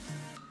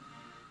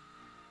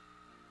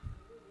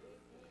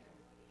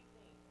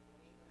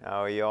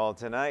How are you all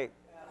tonight?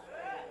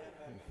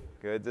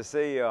 Good to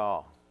see you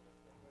all.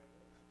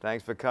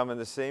 Thanks for coming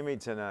to see me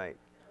tonight.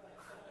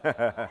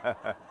 Glad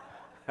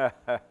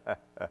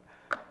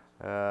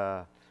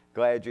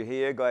you're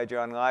here. Glad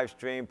you're on live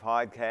stream,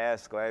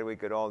 podcast. Glad we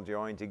could all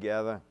join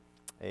together.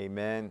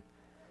 Amen.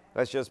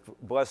 Let's just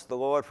bless the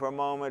Lord for a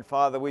moment.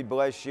 Father, we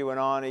bless you and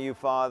honor you,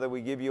 Father. We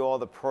give you all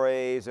the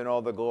praise and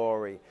all the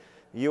glory.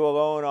 You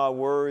alone are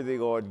worthy,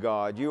 Lord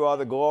God. You are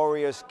the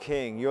glorious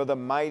King. You're the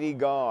mighty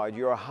God.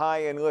 You're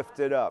high and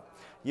lifted up.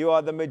 You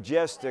are the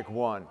majestic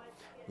one.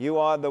 You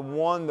are the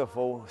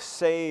wonderful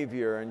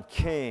Savior and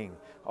King.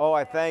 Oh,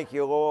 I thank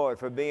you, Lord,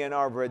 for being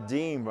our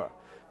Redeemer,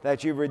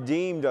 that you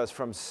redeemed us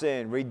from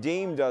sin,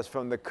 redeemed us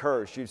from the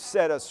curse. You've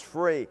set us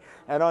free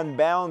and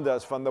unbound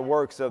us from the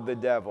works of the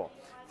devil.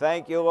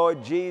 Thank you,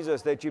 Lord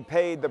Jesus, that you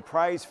paid the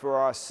price for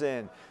our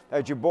sin,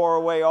 that you bore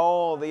away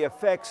all the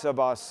effects of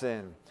our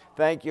sin.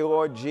 Thank you,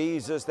 Lord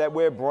Jesus, that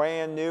we're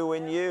brand new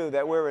in you,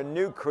 that we're a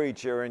new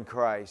creature in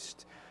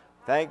Christ.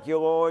 Thank you,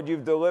 Lord,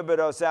 you've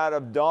delivered us out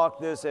of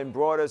darkness and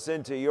brought us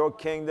into your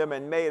kingdom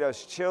and made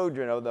us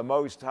children of the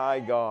Most High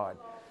God.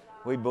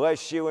 We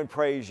bless you and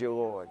praise you,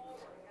 Lord.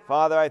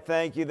 Father, I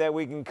thank you that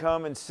we can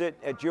come and sit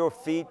at your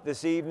feet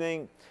this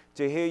evening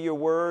to hear your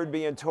word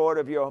being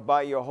taught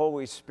by your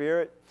Holy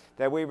Spirit,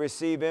 that we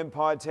receive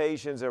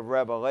impartations of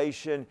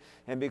revelation,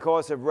 and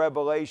because of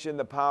revelation,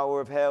 the power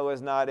of hell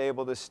is not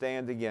able to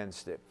stand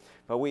against it.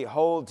 But we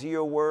hold to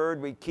your word,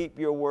 we keep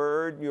your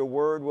word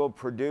will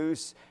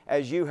produce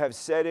as you have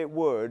said it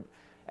would.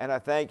 And I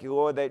thank you,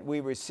 Lord, that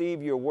we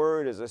receive your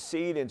word as a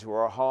seed into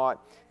our heart,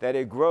 that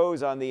it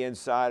grows on the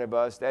inside of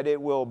us, that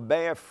it will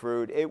bear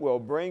fruit, it will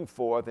bring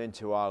forth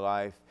into our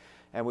life.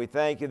 And we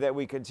thank you that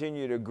we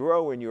continue to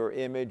grow in your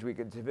image, we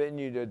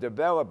continue to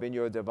develop in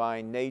your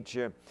divine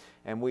nature,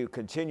 and we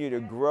continue to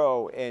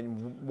grow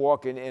and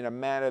walk in a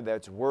manner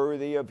that's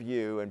worthy of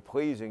you and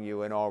pleasing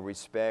you in all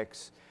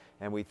respects.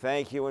 And we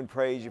thank you and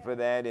praise you for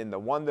that in the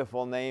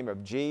wonderful name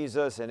of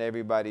Jesus. And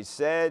everybody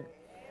said,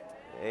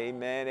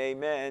 amen,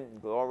 amen.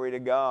 Glory to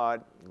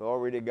God,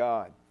 glory to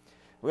God.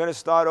 We're going to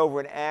start over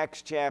in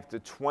Acts chapter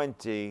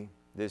 20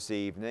 this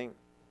evening.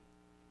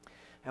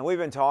 And we've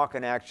been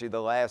talking actually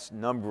the last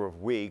number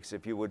of weeks,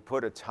 if you would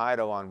put a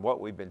title on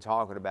what we've been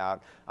talking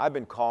about. I've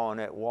been calling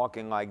it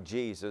Walking Like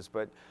Jesus,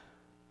 but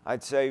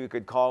I'd say we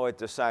could call it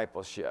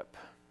discipleship,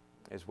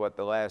 is what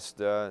the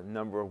last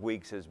number of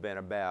weeks has been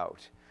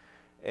about.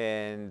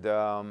 And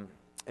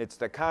it's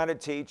the kind of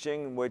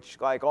teaching which,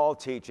 like all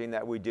teaching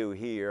that we do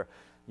here,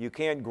 you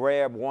can't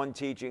grab one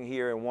teaching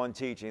here and one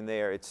teaching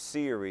there. It's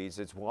series.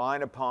 It's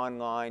line upon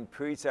line,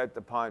 precept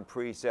upon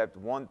precept.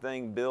 One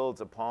thing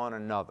builds upon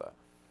another.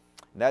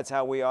 That's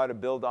how we ought to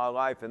build our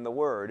life in the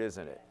Word,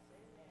 isn't it?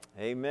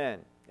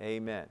 Amen.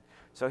 Amen.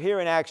 So here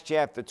in Acts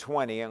chapter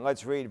 20, and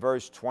let's read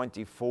verse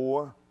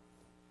 24.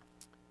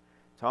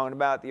 Talking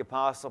about the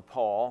Apostle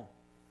Paul,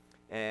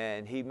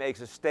 and he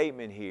makes a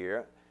statement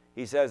here.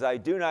 He says, I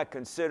do not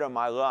consider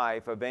my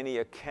life of any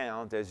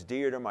account as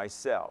dear to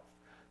myself,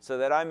 so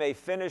that I may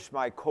finish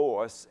my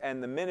course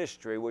and the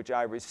ministry which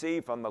I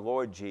received from the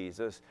Lord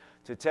Jesus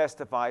to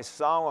testify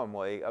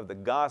solemnly of the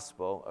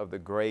gospel of the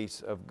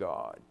grace of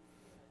God.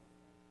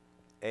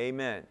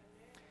 Amen.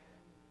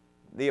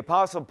 The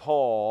Apostle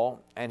Paul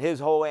and his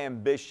whole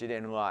ambition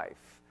in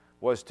life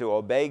was to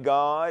obey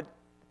God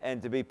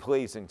and to be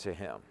pleasing to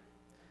Him.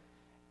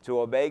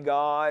 To obey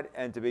God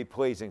and to be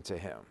pleasing to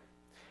Him.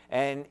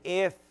 And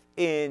if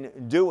in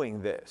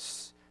doing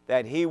this,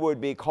 that he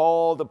would be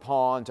called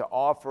upon to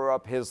offer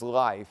up his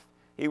life,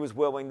 he was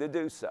willing to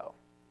do so.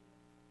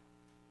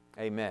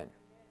 Amen.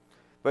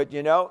 But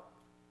you know,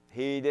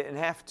 he didn't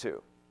have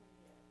to.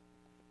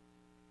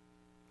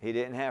 He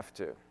didn't have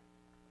to.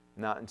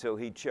 Not until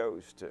he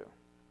chose to.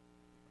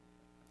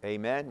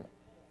 Amen.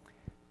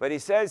 But he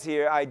says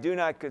here, I do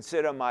not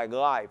consider my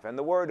life. And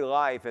the word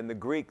life in the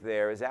Greek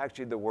there is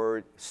actually the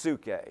word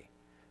suke,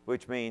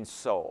 which means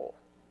soul.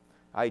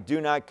 I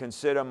do not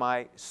consider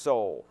my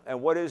soul.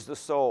 And what is the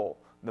soul?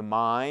 The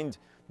mind,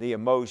 the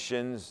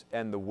emotions,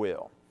 and the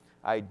will.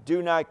 I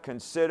do not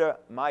consider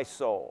my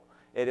soul.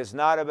 It is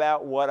not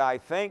about what I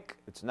think.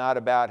 It's not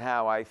about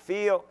how I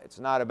feel. It's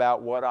not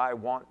about what I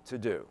want to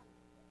do.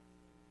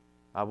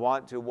 I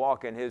want to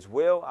walk in His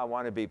will. I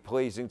want to be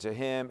pleasing to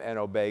Him and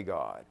obey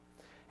God.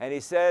 And he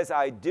says,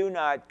 I do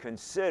not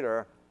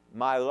consider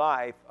my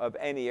life of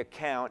any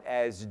account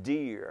as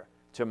dear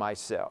to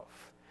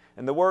myself.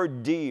 And the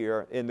word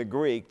dear in the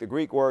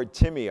Greek word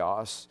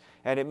timios,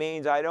 and it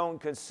means I don't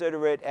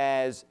consider it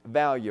as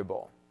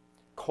valuable,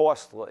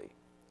 costly,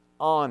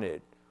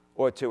 honored,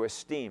 or to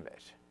esteem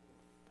it.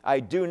 I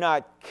do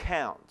not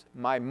count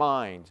my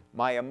mind,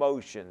 my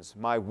emotions,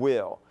 my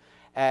will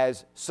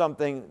as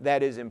something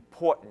that is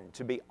important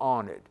to be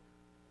honored.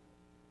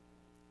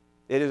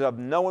 It is of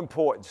no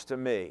importance to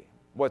me.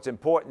 What's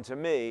important to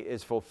me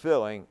is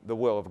fulfilling the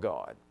will of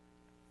God.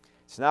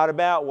 It's not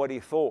about what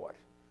he thought.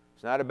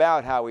 It's not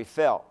about how he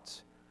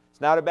felt. It's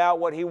not about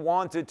what he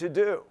wanted to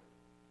do.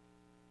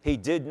 He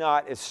did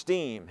not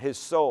esteem his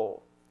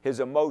soul, his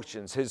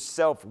emotions, his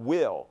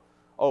self-will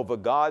over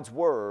God's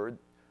word,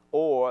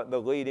 or the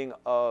leading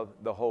of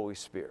the Holy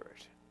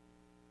Spirit.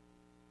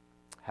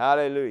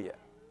 Hallelujah.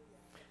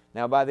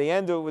 Now, by the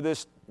end of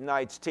this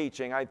night's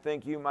teaching, I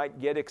think you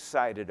might get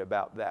excited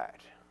about that.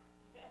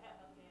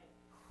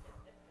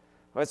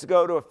 Let's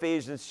go to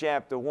Ephesians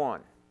chapter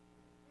 1.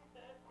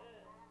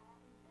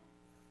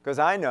 Because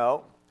I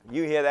know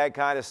you hear that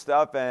kind of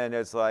stuff and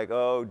it's like,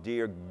 oh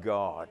dear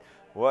God,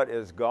 what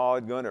is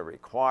God going to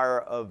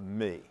require of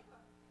me?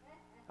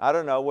 I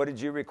don't know, what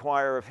did you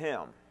require of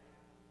Him?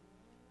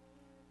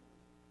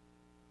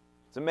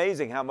 It's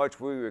amazing how much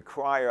we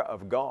require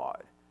of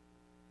God.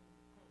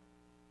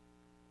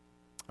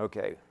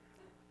 Okay.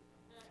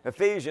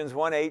 Ephesians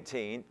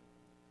 1:18.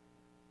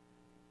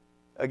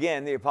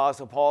 Again, the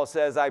Apostle Paul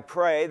says, I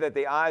pray that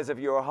the eyes of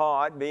your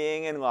heart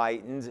being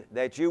enlightened,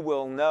 that you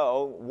will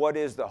know what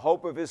is the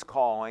hope of His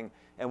calling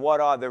and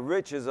what are the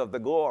riches of the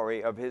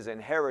glory of His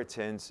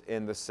inheritance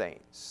in the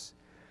saints.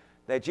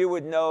 That you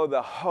would know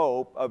the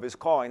hope of His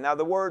calling. Now,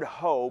 the word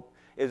hope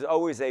is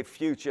always a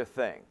future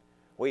thing.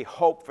 We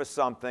hope for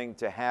something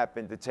to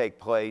happen, to take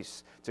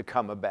place, to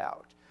come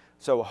about.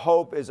 So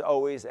hope is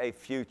always a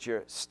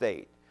future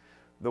state.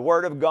 The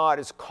Word of God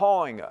is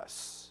calling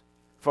us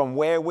from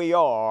where we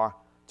are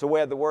to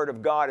where the Word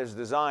of God is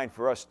designed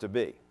for us to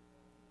be.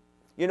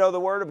 You know, the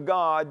Word of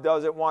God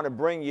doesn't want to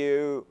bring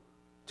you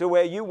to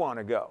where you want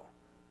to go.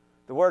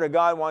 The Word of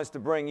God wants to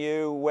bring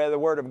you where the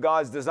Word of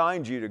God's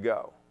designed you to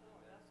go,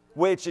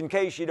 which, in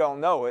case you don't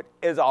know it,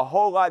 is a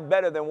whole lot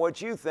better than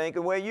what you think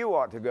and where you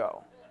ought to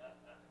go.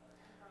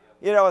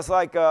 You know, it's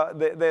like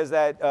there's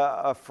that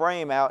a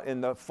frame out in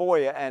the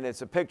foyer, and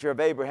it's a picture of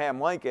Abraham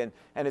Lincoln,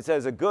 and it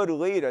says, a good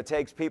leader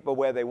takes people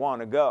where they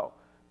want to go,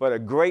 but a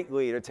great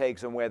leader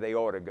takes them where they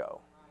ought to go.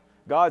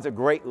 God's a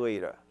great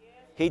leader.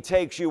 He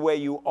takes you where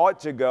you ought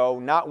to go,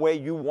 not where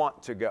you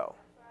want to go.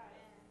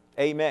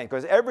 Amen.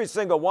 Because every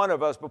single one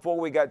of us, before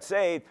we got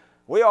saved,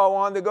 we all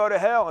wanted to go to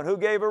hell, and who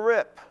gave a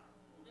rip?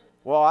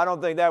 Well, I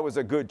don't think that was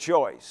a good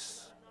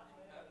choice.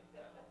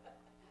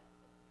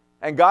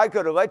 And God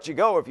could have let you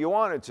go if you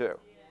wanted to.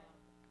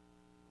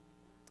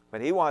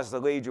 But He wants to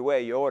lead you where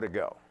you ought to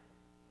go.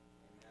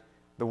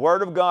 The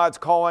Word of God's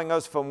calling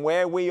us from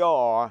where we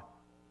are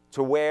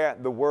to where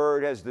the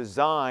Word has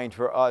designed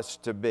for us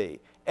to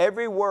be.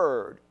 Every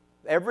word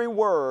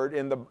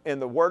in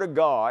the Word of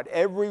God,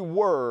 every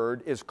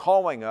word is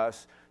calling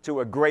us to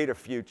a greater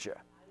future.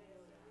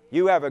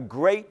 You have a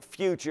great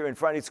future in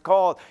front. It's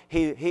called,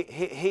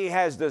 He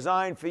has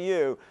designed for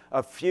you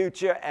a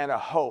future and a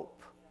hope,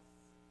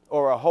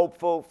 or a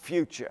hopeful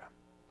future.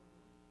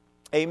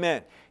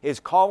 Amen. Is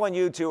calling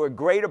you to a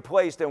greater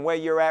place than where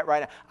you're at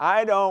right now.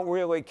 I don't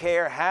really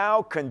care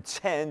how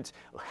content,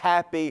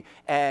 happy,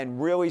 and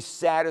really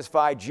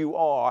satisfied you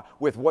are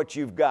with what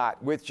you've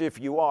got, which if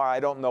you are, I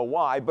don't know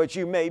why, but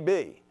you may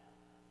be.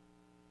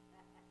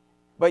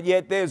 But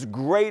yet there's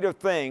greater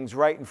things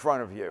right in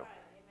front of you.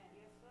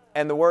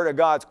 And the Word of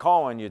God's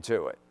calling you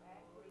to it.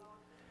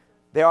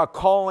 There are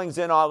callings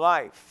in our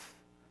life.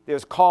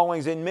 There's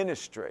callings in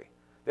ministry.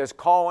 There's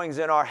callings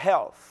in our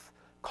health,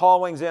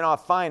 callings in our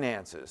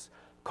finances,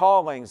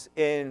 callings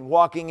in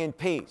walking in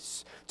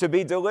peace, to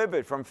be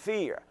delivered from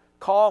fear,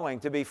 calling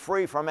to be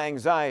free from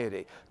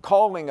anxiety,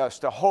 calling us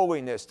to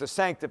holiness, to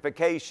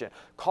sanctification,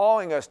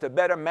 calling us to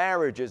better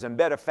marriages and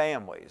better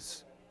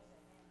families.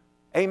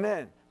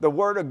 Amen. The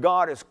Word of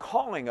God is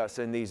calling us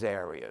in these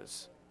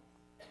areas.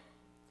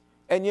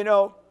 And you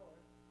know,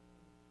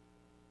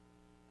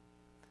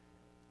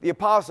 the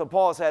Apostle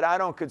Paul said, I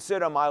don't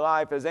consider my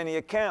life as any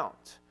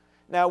account.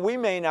 Now, we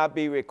may not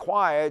be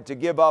required to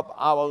give up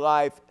our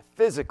life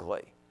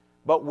physically,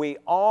 but we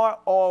are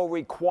all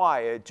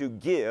required to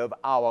give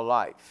our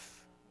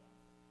life.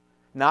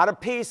 Not a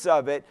piece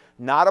of it,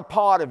 not a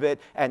part of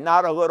it, and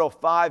not a little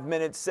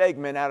 5-minute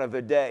segment out of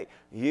the day.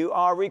 You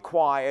are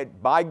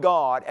required by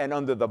God and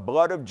under the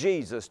blood of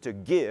Jesus to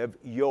give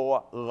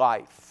your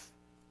life.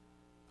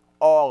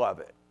 All of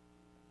it.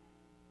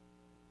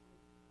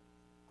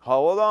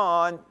 Hold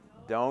on.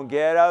 Don't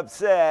get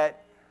upset.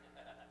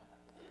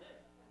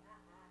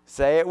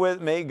 Say it with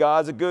me.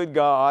 God's a good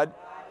God.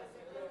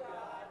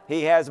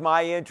 He has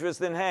my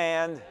interest in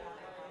hand.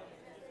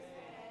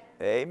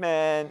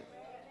 Amen.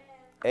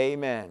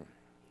 Amen.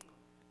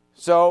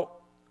 So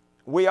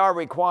we are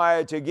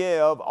required to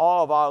give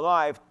all of our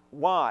life.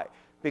 Why?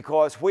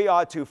 Because we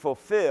are to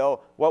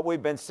fulfill what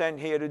we've been sent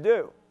here to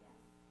do.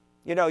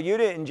 You know, you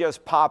didn't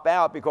just pop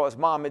out because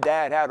mom and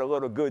dad had a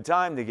little good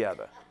time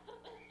together.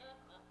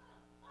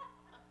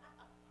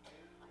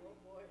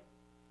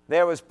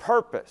 There was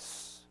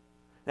purpose.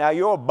 Now,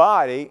 your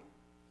body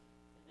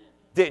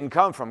didn't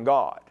come from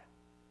God.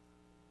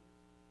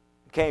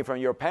 It came from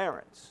your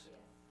parents.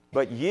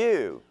 But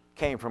you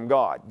came from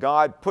God.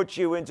 God put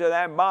you into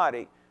that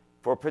body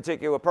for a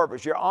particular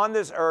purpose. You're on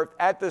this earth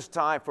at this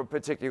time for a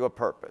particular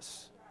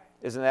purpose.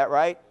 Isn't that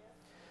right?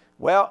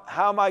 Well,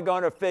 how am I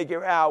going to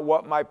figure out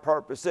what my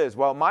purpose is?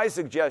 Well, my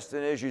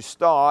suggestion is you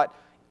start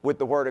with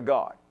the Word of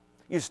God.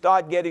 You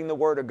start getting the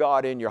Word of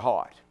God in your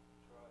heart.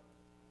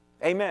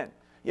 Amen.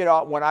 You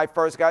know, when I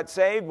first got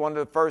saved, one of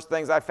the first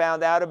things I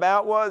found out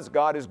about was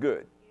God is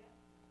good.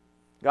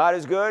 God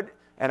is good,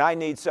 and I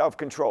need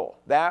self-control.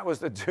 That was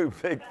the two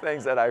big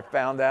things that I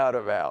found out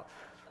about.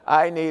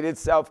 I needed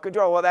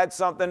self-control. Well, that's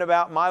something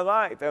about my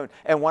life.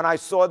 And when I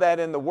saw that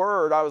in the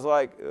Word, I was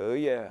like, oh,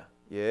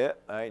 yeah,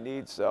 I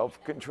need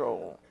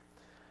self-control.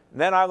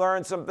 Then I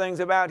learned some things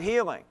about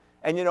healing.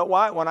 And you know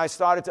what? When I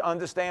started to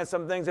understand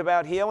some things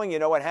about healing, you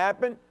know what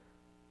happened?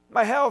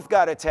 My health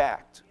got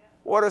attacked.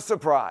 What a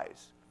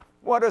surprise.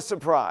 What a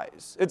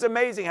surprise. It's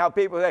amazing how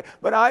people say,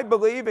 but I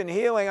believe in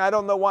healing. I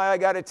don't know why I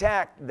got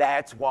attacked.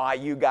 That's why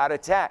you got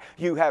attacked.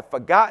 You have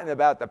forgotten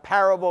about the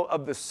parable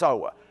of the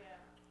sower.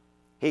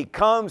 He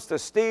comes to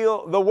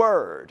steal the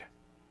word.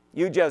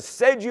 You just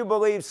said you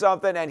believe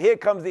something, and here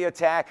comes the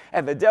attack,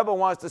 and the devil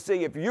wants to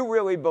see if you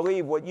really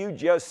believe what you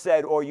just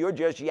said, or you're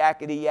just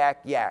yakety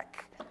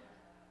yak.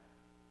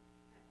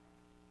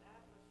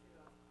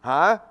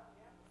 Huh?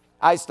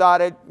 I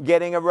started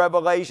getting a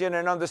revelation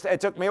and understand. It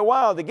took me a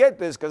while to get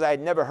this because I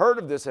had never heard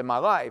of this in my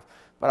life,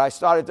 but I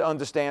started to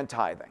understand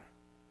tithing.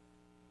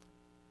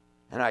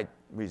 And I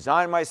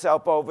resigned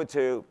myself over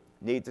to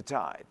need to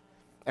tithe.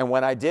 And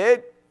when I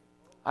did,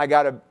 I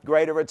got a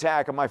greater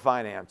attack on my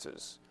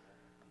finances.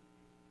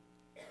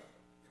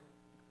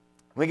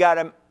 We got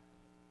a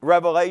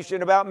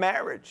revelation about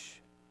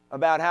marriage,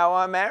 about how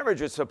our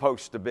marriage is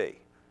supposed to be.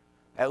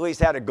 At least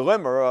had a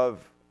glimmer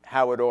of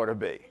how it ought to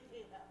be.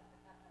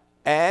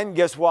 And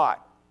guess what?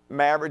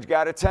 Marriage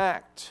got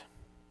attacked.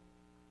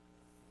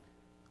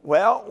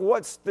 Well,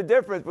 what's the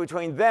difference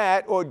between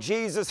that or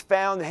Jesus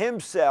found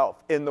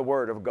himself in the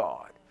Word of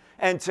God?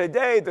 And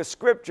today the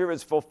Scripture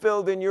is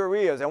fulfilled in your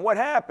ears. And what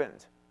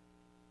happened?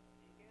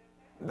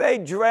 They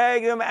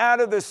dragged him out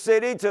of the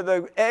city to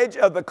the edge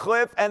of the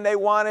cliff, and they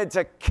wanted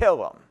to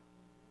kill him.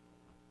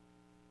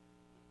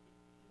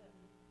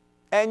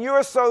 And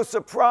you're so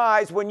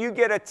surprised when you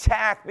get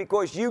attacked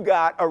because you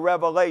got a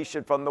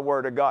revelation from the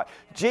Word of God.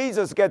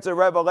 Jesus gets a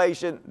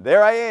revelation,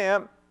 there I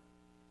am,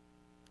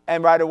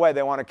 and right away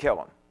they want to kill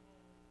him.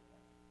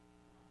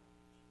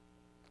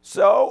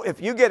 So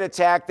if you get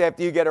attacked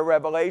after you get a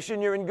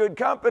revelation, you're in good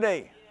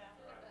company.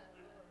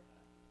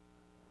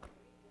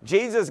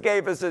 Jesus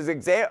gave us his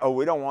example. Oh,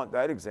 we don't want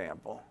that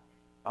example.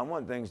 I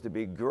want things to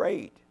be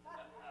great.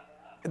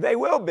 They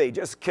will be.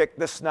 Just kick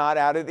the snot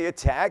out of the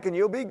attack and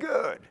you'll be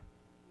good.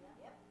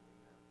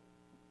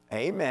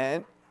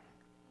 Amen.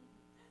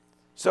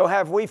 So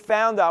have we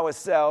found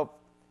ourselves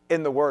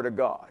in the Word of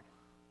God?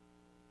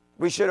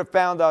 We should have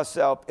found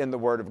ourselves in the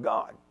Word of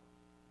God.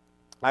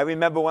 I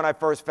remember when I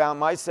first found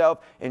myself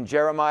in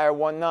Jeremiah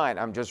 1:9.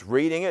 I'm just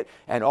reading it,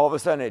 and all of a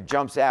sudden it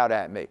jumps out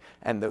at me.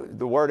 And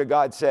the Word of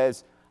God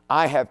says,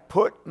 I have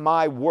put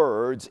my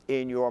words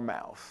in your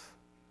mouth.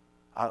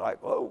 I'm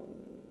like, oh,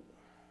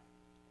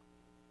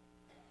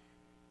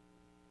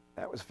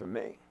 that was for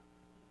me.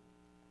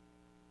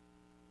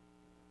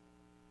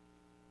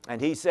 And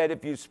he said,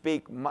 if you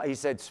speak,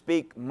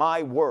 speak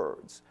my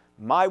words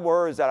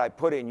that I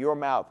put in your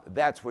mouth,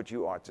 that's what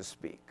you are to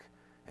speak.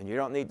 And you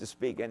don't need to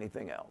speak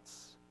anything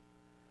else.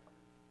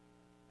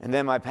 And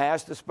then my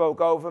pastor spoke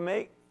over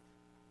me,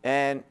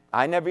 and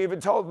I never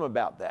even told him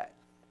about that.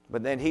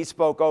 But then he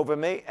spoke over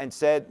me and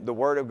said, the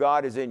Word of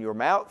God is in your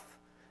mouth.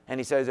 And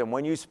he says, and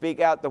when you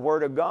speak out the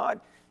Word of God,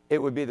 it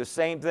would be the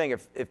same thing.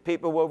 If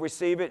people will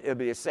receive it, it'll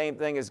be the same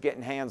thing as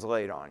getting hands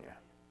laid on you.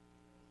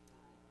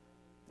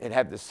 It'd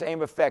have the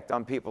same effect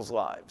on people's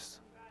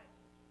lives.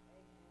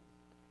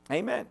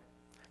 Amen.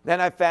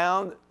 Then I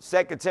found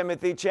 2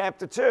 Timothy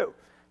chapter 2.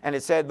 And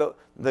it said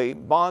the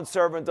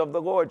bondservant of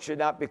the Lord should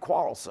not be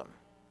quarrelsome,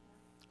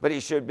 but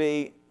he should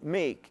be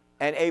meek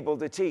and able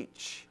to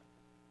teach.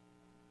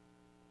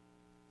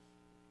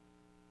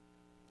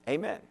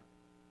 Amen.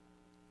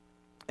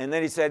 And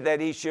then he said that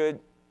he should,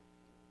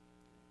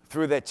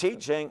 through their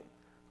teaching,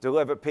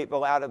 deliver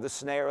people out of the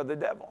snare of the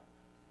devil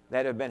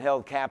that have been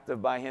held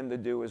captive by him to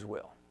do his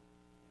will.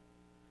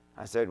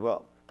 I said,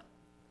 well,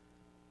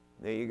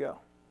 there you go.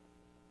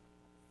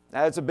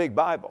 Now, that's a big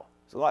Bible.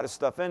 There's a lot of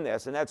stuff in there,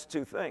 and that's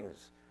two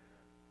things.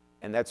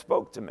 And that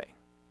spoke to me.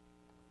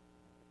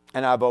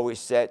 And I've always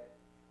set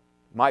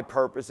my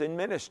purpose in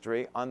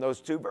ministry on those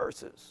two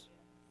verses.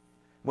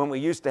 When we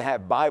used to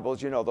have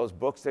Bibles, you know, those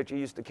books that you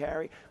used to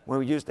carry? When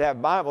we used to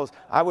have Bibles,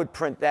 I would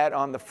print that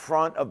on the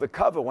front of the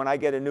cover. When I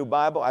get a new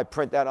Bible, I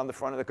print that on the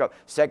front of the cover.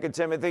 2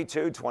 Timothy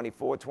 2,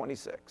 24,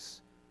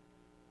 26.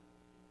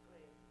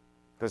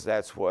 Because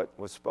that's what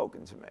was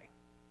spoken to me.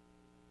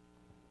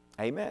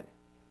 Amen.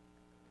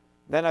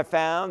 Then I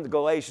found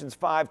Galatians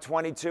 5,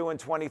 22 and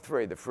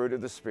 23, the fruit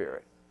of the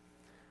Spirit.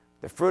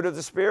 The fruit of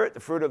the Spirit, the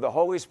fruit of the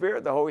Holy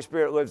Spirit. The Holy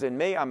Spirit lives in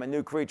me. I'm a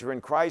new creature in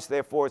Christ.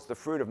 Therefore, it's the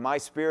fruit of my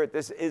Spirit.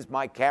 This is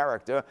my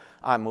character.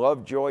 I'm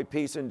love, joy,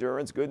 peace,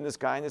 endurance, goodness,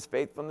 kindness,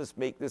 faithfulness,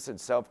 meekness, and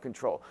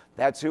self-control.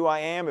 That's who I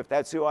am. If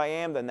that's who I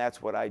am, then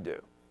that's what I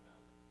do.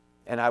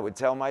 And I would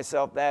tell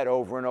myself that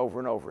over and over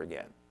and over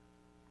again.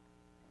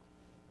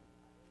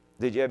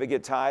 Did you ever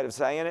get tired of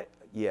saying it?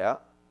 Yeah.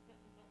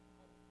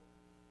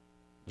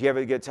 Did you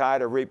ever get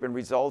tired of reaping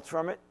results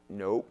from it?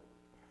 Nope.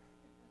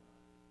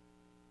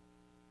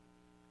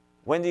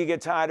 When do you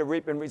get tired of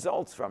reaping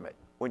results from it?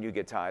 When you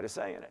get tired of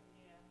saying it.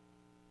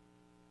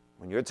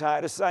 When you're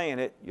tired of saying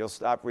it, you'll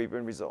stop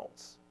reaping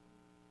results.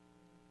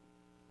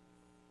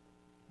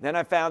 Then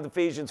I found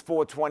Ephesians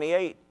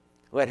 4:28.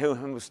 Let him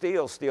who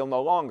steals steal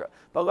no longer,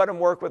 but let him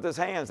work with his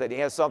hands that he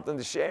has something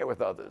to share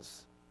with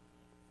others.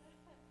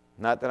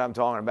 Not that I'm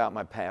talking about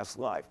my past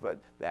life, but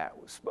that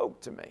spoke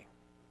to me.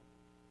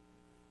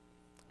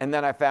 And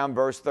then I found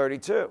verse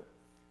 32.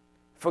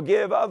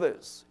 Forgive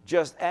others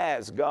just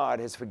as God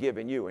has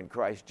forgiven you in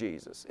Christ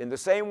Jesus. In the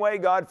same way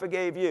God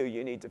forgave you,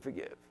 you need to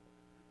forgive.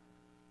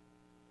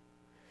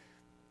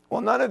 Well,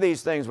 none of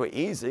these things were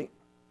easy.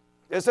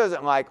 This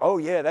isn't like, oh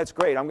yeah, that's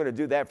great, I'm going to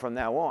do that from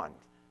now on.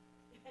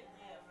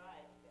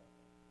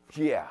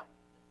 Yeah.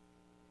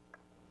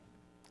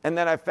 And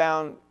then I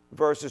found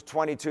verses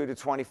 22 to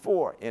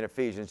 24 in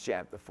Ephesians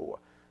chapter 4.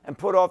 And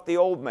put off the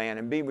old man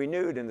and be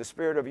renewed in the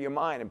spirit of your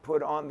mind and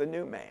put on the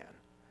new man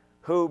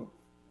who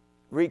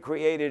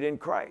recreated in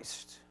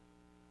Christ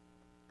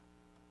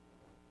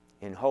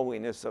in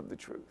holiness of the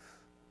truth.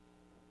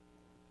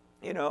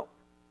 You know,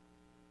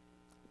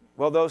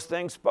 well, those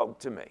things spoke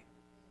to me.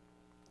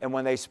 And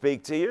when they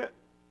speak to you,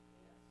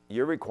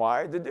 you're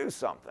required to do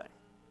something.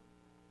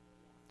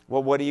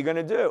 Well, what are you going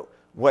to do?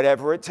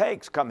 Whatever it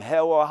takes, come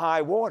hell or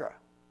high water.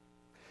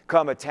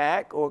 Come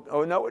attack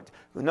or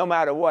no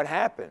matter what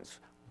happens.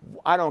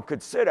 I don't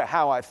consider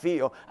how I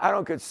feel. I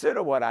don't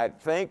consider what I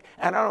think.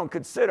 And I don't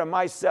consider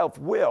my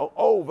self-will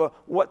over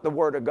what the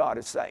Word of God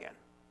is saying.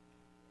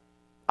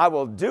 I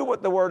will do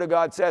what the Word of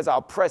God says.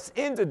 I'll press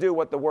in to do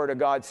what the Word of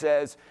God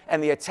says.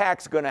 And the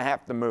attack's going to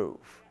have to move.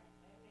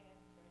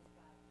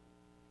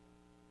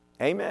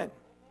 Amen.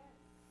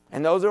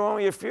 And those are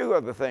only a few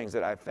of the things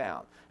that I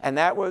found. And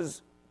that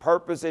was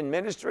purpose in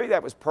ministry.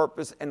 That was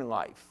purpose in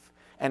life.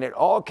 And it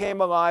all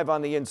came alive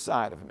on the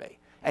inside of me.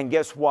 And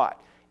guess what?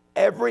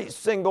 Every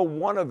single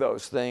one of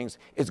those things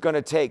is going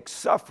to take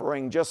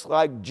suffering just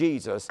like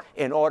Jesus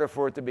in order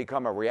for it to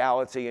become a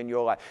reality in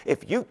your life.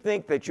 If you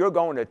think that you're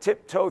going to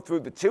tiptoe through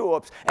the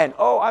tulips and,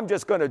 oh, I'm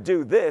just going to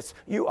do this,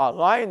 you are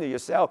lying to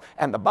yourself.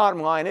 And the bottom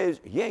line is,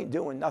 you ain't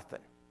doing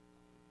nothing.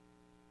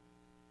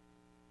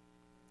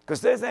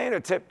 Because this ain't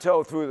a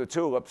tiptoe through the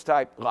tulips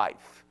type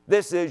life.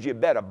 This is you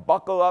better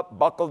buckle up,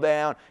 buckle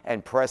down,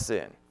 and press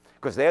in.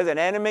 Because there's an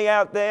enemy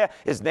out there,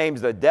 his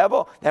name's the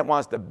devil, that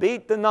wants to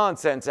beat the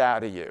nonsense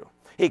out of you.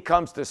 He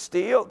comes to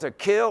steal, to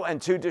kill, and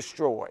to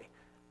destroy.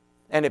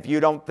 And if you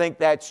don't think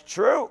that's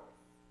true,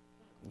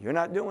 you're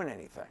not doing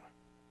anything.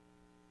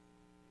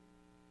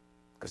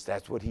 Because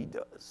that's what he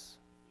does.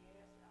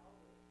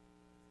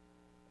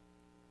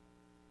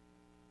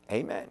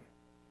 Amen.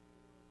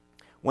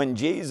 When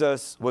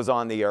Jesus was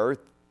on the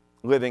earth,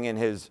 living in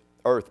his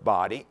earth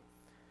body,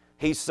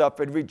 he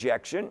suffered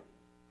rejection,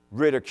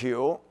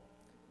 ridicule,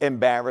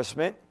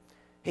 embarrassment.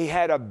 He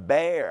had to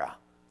bear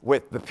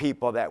with the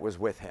people that was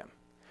with him.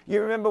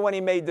 You remember when he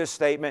made this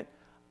statement,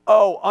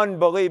 oh,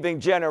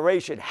 unbelieving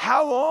generation,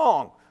 how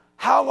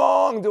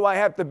long do I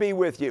have to be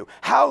with you?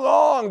 How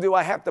long do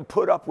I have to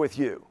put up with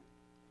you?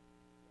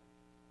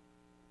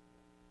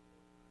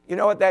 You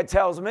know what that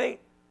tells me?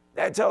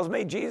 That tells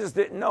me Jesus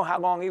didn't know how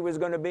long he was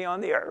going to be on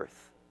the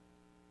earth.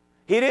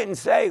 He didn't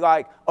say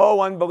like,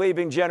 oh,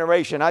 unbelieving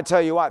generation, I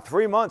tell you what,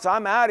 3 months,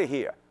 I'm out of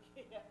here.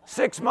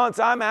 6 months,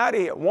 I'm out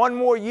of here. 1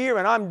 more year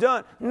and I'm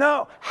done.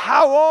 No.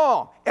 How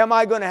long am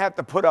I going to have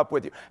to put up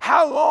with you?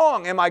 How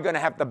long am I going to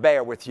have to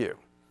bear with you?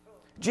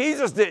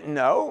 Jesus didn't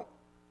know.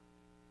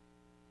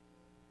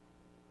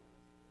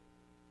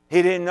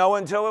 He didn't know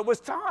until it was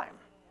time.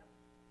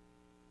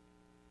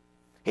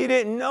 He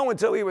didn't know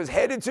until he was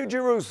headed to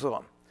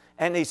Jerusalem.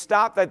 And he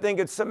stopped, I think,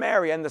 at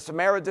Samaria, and the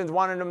Samaritans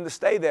wanted him to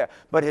stay there.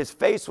 But his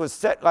face was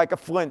set like a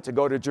flint to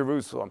go to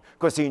Jerusalem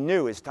because he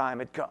knew his time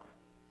had come.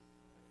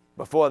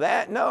 Before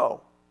that,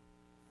 no.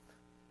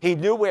 He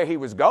knew where he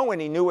was going.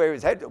 He knew where he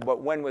was headed.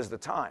 But when was the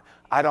time?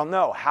 I don't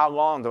know. How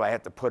long do I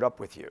have to put up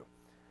with you?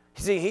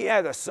 See, he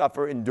had to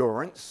suffer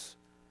endurance.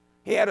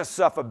 He had to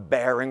suffer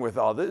bearing with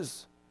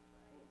others.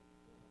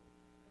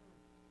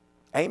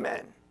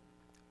 Amen.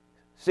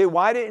 See,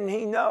 why didn't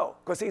he know?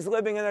 Because he's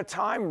living in a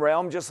time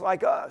realm just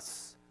like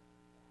us.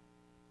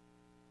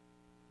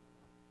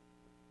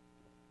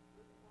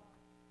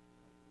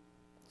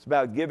 It's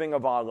about giving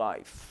of our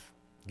life,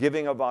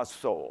 giving of our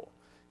soul,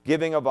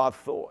 giving of our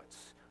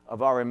thoughts,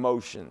 of our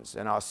emotions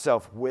and our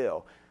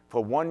self-will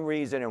for one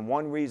reason and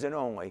one reason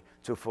only,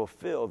 to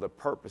fulfill the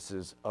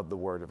purposes of the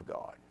Word of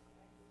God.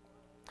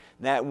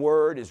 That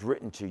Word is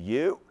written to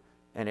you,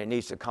 and it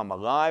needs to come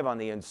alive on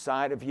the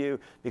inside of you,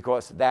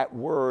 because that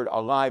Word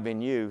alive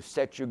in you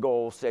sets your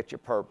goals, sets your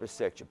purpose,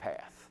 sets your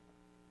path.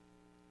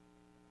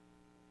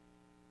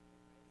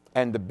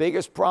 And the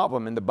biggest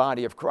problem in the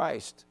body of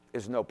Christ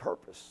is no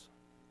purpose,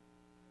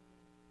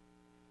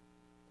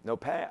 no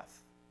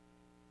path,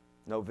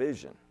 no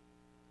vision.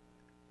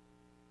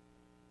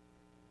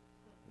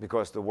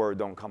 Because the Word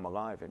don't come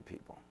alive in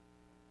people.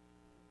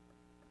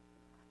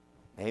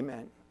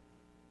 Amen.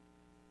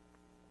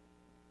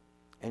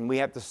 And we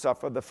have to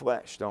suffer the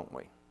flesh, don't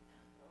we?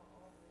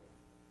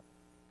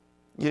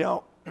 You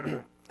know,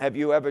 have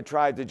you ever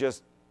tried to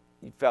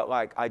you felt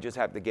like I just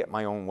have to get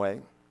my own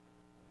way?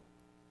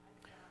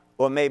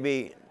 Or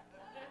maybe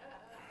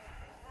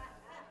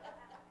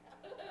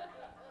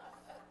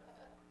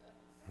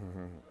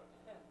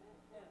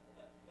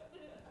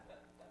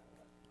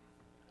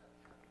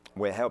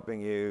we're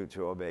helping you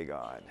to obey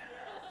God.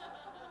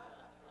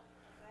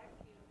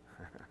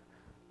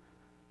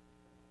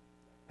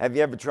 Have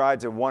you ever tried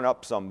to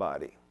one-up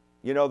somebody?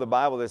 You know the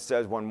Bible that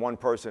says when one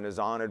person is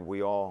honored,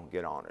 we all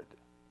get honored.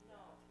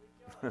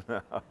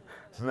 No,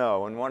 no,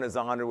 when one is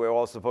honored, we're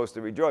all supposed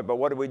to rejoice. But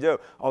what do?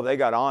 Oh, they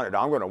got honored.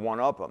 I'm going to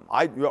one-up them.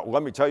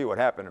 Let me tell you what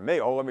happened to me.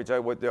 Oh, let me tell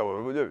you what they,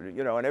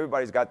 you know, and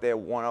everybody's got their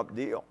one-up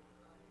deal.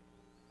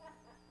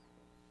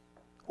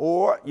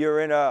 Or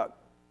you're in a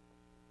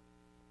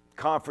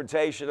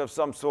confrontation of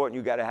some sort and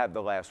you got to have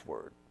the last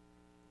word.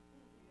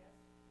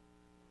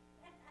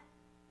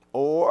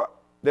 Or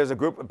there's a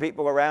group of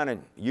people around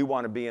and you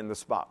want to be in the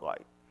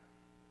spotlight.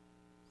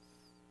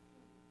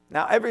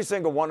 Now, every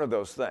single one of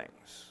those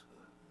things,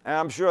 and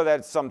I'm sure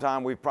that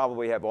sometime we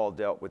probably have all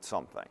dealt with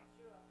something,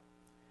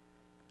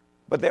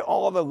 but they're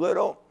all the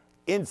little,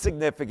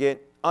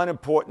 insignificant,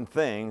 unimportant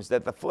things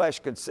that the flesh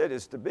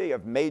considers to be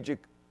of major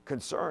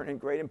concern and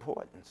great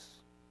importance.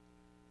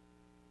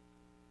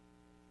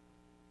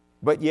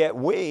 But yet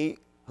we,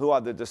 who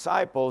are the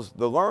disciples,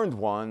 the learned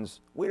ones,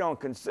 we don't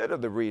consider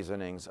the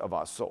reasonings of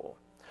our soul.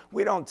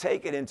 We don't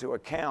take it into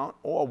account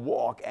or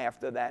walk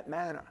after that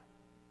manner.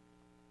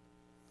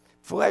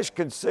 Flesh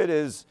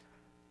considers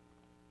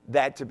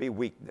that to be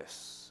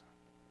weakness.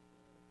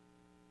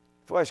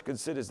 Flesh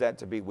considers that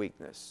to be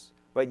weakness.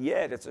 But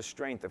yet it's a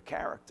strength of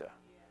character.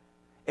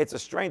 It's a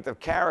strength of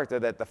character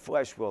that the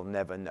flesh will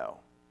never know.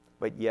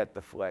 But yet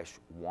the flesh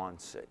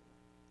wants it.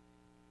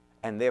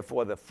 And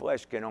therefore the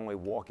flesh can only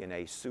walk in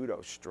a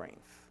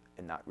pseudo-strength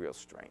and not real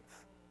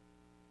strength.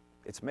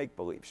 It's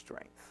make-believe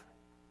strength.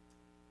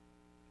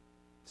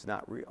 It's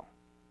not real.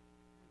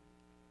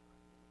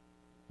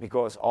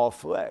 Because all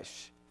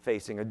flesh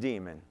facing a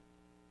demon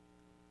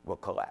will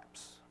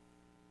collapse.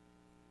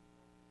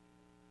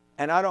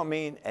 And I don't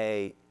mean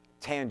a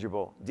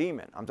tangible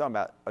demon. I'm talking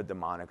about a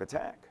demonic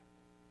attack.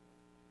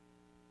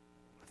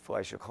 The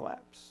flesh will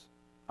collapse.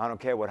 I don't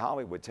care what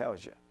Hollywood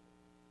tells you.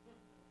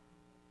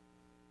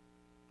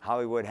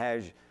 Hollywood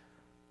has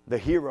the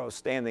hero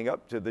standing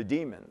up to the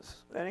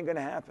demons. That ain't going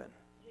to happen.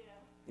 Yeah.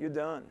 You're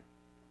done.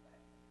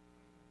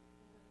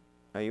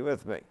 Are you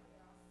with me?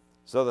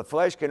 So the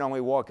flesh can only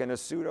walk in a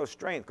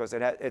pseudo-strength because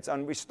it's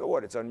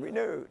unrestored, it's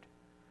unrenewed.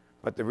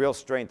 But the real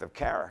strength of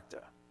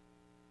character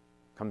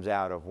comes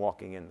out of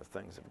walking in the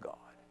things of God.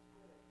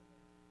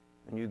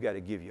 And you've got to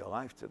give your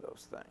life to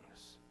those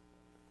things.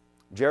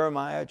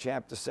 Jeremiah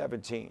chapter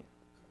 17.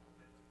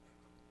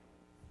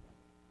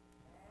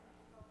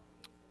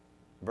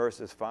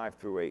 Verses 5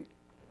 through 8.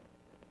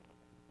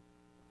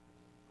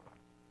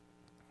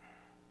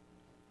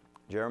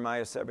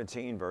 Jeremiah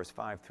 17, verse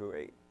 5 through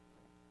 8.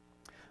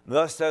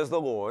 Thus says the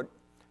Lord,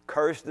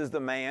 cursed is the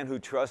man who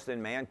trusts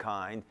in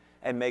mankind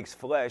and makes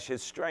flesh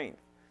his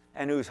strength,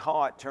 and whose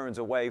heart turns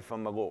away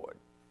from the Lord.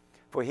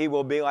 For he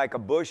will be like a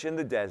bush in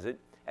the desert,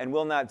 and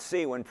will not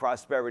see when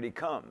prosperity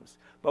comes,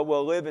 but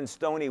will live in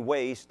stony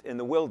waste in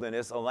the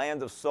wilderness, a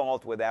land of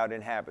salt without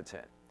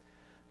inhabitant.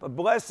 But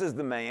blessed is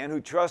the man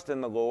who trusts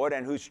in the Lord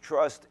and whose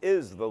trust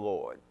is the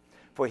Lord.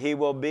 For he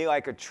will be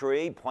like a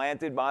tree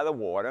planted by the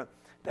water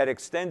that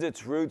extends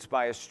its roots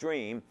by a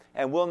stream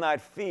and will not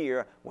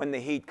fear when the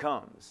heat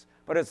comes.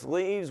 But its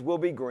leaves will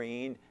be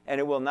green, and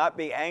it will not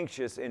be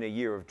anxious in a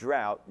year of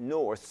drought,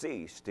 nor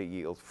cease to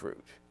yield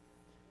fruit.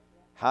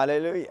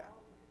 Hallelujah.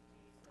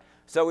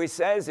 So he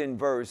says in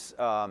verse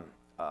 5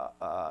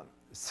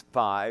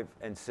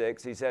 and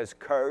 6, he says,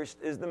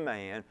 cursed is the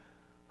man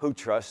who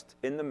trusts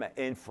in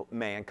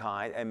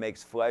mankind and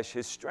makes flesh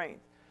his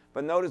strength.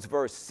 But notice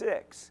verse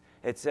 6.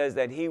 It says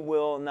that he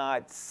will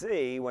not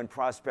see when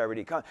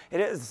prosperity comes. It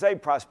doesn't say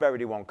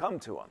prosperity won't come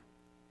to him.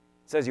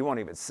 It says he won't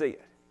even see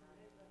it.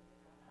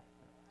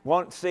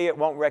 Won't see it,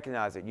 won't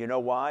recognize it. You know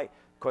why?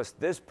 Because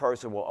this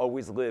person will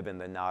always live in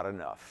the not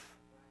enough.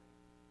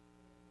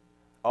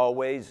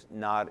 Always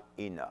not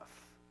enough.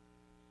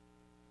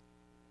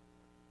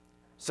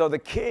 So the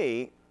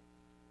key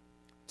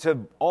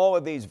to all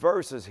of these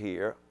verses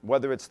here,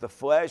 whether it's the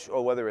flesh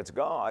or whether it's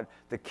God,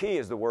 the key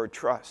is the word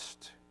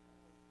trust.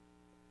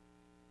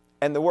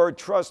 And the word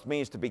trust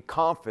means to be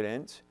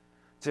confident,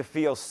 to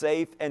feel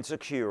safe and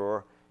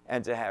secure,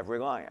 and to have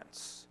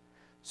reliance.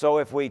 So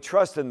if we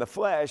trust in the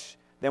flesh,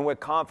 then we're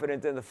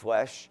confident in the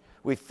flesh,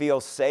 we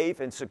feel safe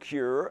and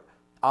secure,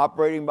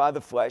 operating by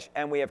the flesh,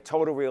 and we have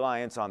total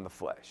reliance on the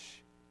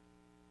flesh.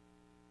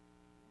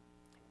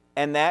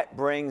 And that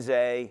brings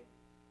a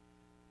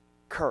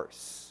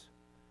curse.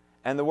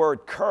 And the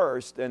word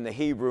cursed in the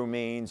Hebrew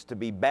means to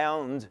be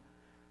bound,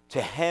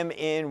 to hem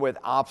in with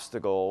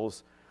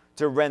obstacles,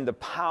 to render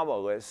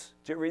powerless,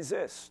 to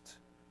resist.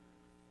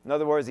 In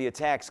other words, the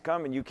attack's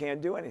come and you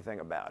can't do anything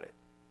about it.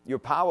 You're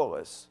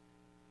powerless.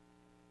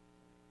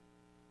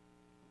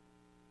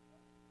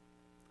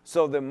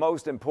 So the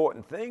most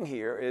important thing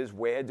here is,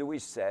 where do we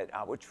set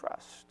our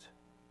trust?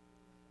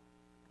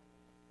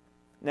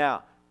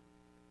 Now,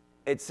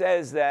 it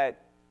says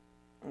that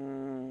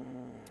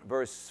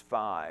verse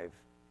 5,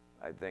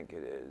 I think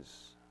it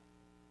is.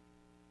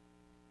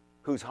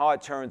 Whose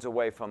heart turns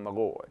away from the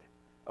Lord.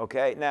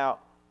 Okay, now,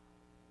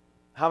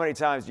 how many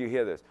times do you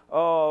hear this?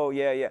 Oh,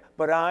 yeah,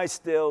 but I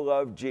still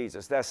love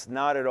Jesus. That's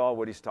not at all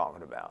what he's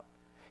talking about.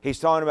 He's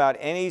talking about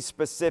any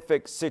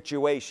specific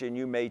situation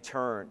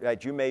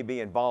that you may be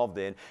involved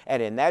in,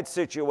 and in that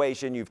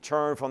situation, you've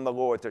turned from the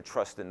Lord to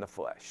trust in the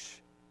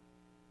flesh.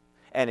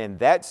 And in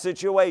that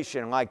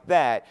situation like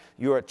that,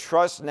 your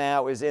trust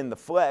now is in the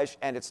flesh,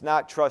 and it's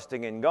not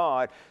trusting in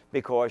God,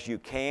 because you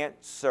can't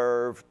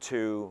serve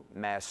two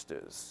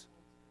masters.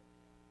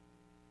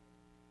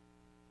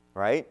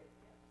 Right?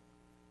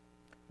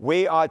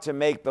 We are to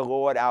make the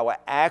Lord our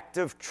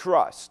active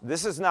trust.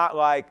 This is not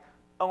like,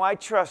 oh, I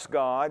trust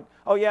God.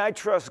 Oh, yeah, I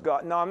trust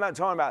God. No, I'm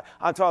talking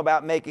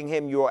about making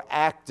him your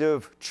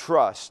active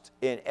trust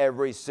in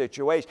every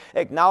situation.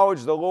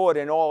 Acknowledge the Lord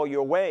in all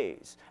your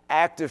ways.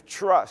 Active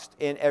trust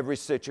in every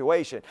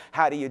situation.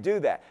 How do you do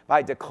that?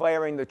 By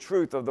declaring the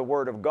truth of the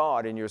Word of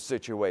God in your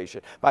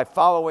situation. By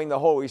following the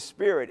Holy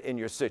Spirit in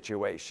your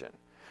situation.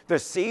 The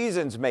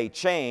seasons may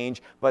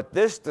change, but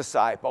this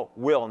disciple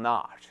will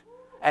not.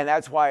 And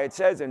that's why it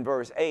says in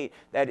verse 8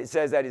 that it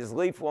says that his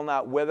leaf will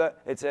not wither.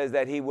 It says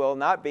that he will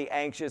not be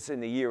anxious in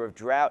the year of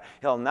drought.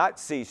 He'll not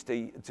cease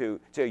to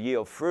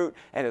yield fruit,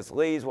 and his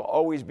leaves will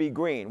always be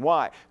green.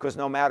 Why? Because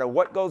no matter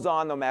what goes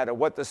on, no matter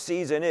what the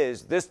season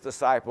is, this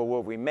disciple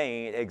will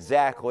remain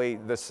exactly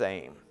the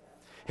same.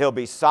 He'll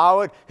be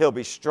solid, he'll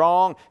be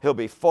strong, he'll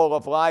be full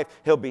of life,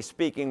 he'll be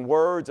speaking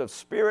words of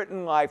spirit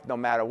and life no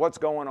matter what's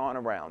going on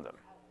around him.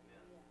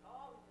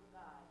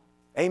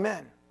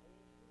 Amen.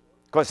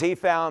 Because he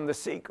found the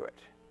secret,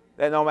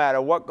 that no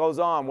matter what goes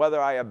on, whether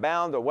I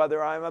abound or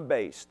whether I am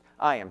abased,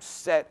 I am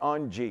set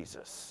on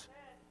Jesus.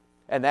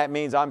 And that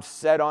means I'm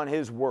set on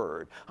his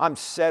word. I'm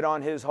set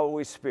on his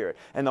Holy Spirit.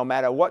 And no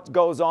matter what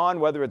goes on,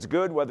 whether it's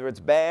good, whether it's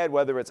bad,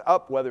 whether it's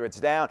up, whether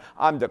it's down,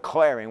 I'm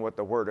declaring what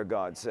the Word of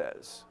God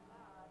says.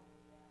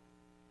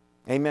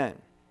 Amen.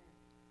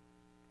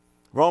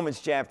 Romans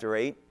chapter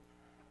 8,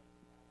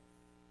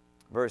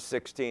 verse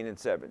 16 and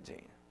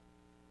 17.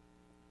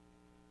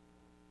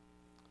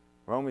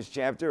 Romans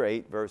chapter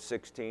 8, verse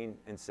 16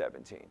 and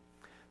 17.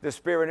 The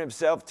Spirit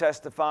himself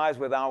testifies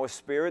with our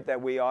spirit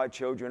that we are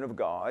children of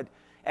God,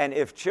 and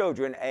if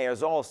children,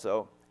 heirs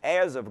also,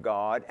 heirs of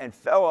God, and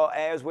fellow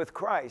heirs with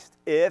Christ,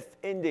 if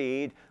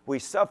indeed we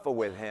suffer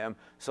with him,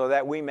 so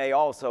that we may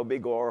also be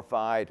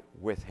glorified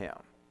with him.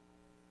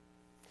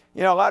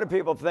 You know, a lot of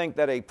people think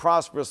that a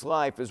prosperous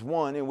life is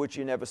one in which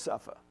you never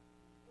suffer.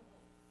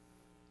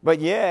 But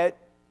yet,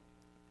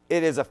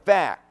 it is a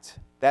fact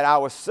that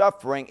our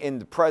suffering in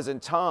the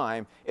present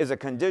time is a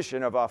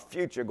condition of our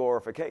future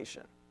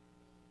glorification.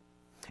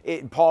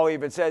 Paul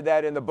even said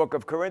that in the book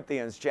of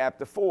Corinthians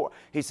chapter 4.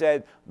 He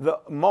said, the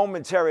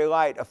momentary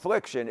light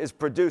affliction is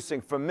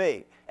producing for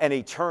me an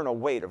eternal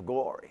weight of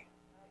glory.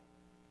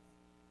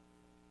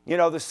 You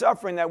know, the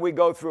suffering that we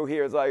go through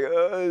here is like,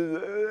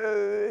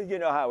 you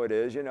know how it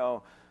is, you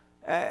know.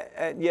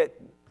 And yet,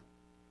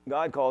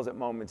 God calls it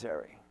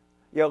momentary.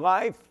 Your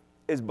life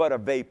is but a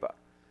vapor.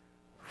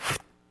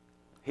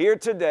 Here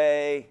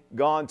today,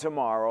 gone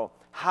tomorrow.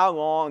 How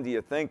long do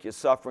you think your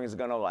suffering is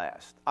going to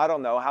last? I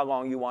don't know how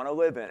long you want to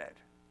live in it.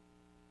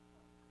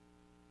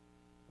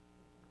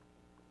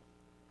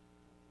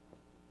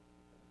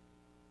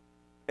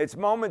 It's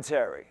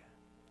momentary.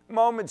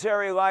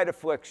 Momentary light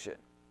affliction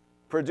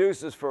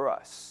produces for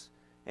us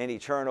an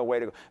eternal way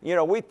to go. You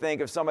know, we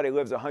think if somebody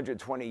lives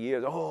 120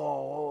 years,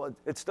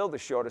 it's still the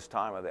shortest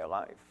time of their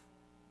life.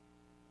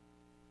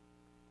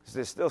 Because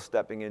they're still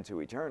stepping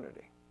into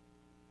eternity.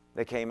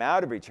 They came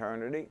out of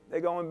eternity,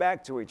 they're going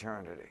back to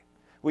eternity.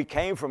 We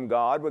came from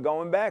God, we're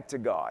going back to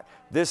God.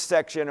 This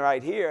section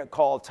right here,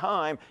 called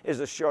time, is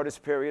the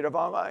shortest period of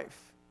our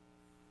life.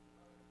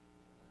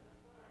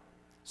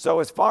 So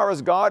as far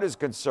as God is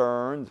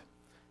concerned,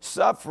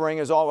 suffering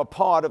is all a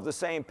part of the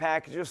same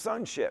package of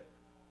sonship.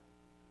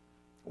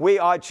 We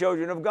are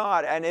children of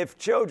God, and if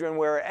children,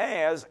 we're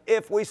heirs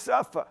if we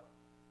suffer.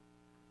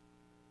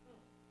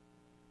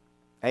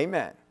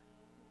 Amen.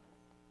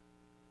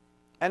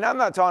 And I'm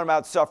not talking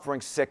about suffering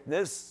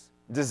sickness,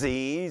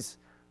 disease,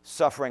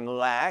 suffering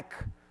lack,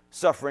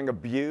 suffering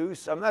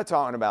abuse. I'm not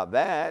talking about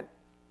that.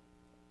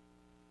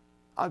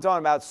 I'm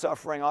talking about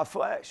suffering our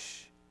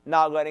flesh,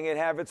 not letting it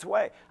have its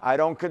way. I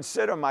don't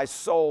consider my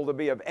soul to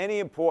be of any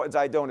importance.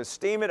 I don't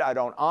esteem it. I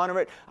don't honor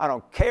it. I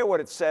don't care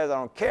what it says. I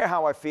don't care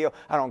how I feel.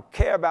 I don't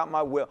care about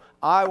my will.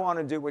 I want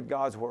to do what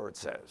God's word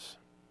says.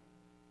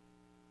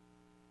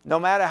 No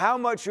matter how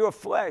much your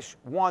flesh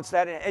wants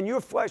that, and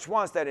your flesh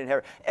wants that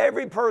inheritance.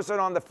 Every person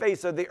on the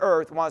face of the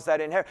earth wants that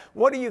inheritance.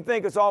 What do you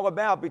think it's all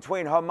about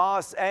between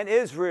Hamas and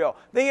Israel?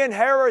 The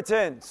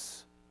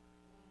inheritance.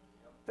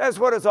 That's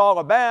what it's all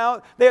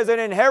about. There's an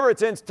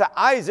inheritance to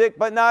Isaac,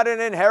 but not an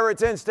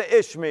inheritance to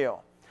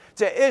Ishmael.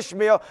 To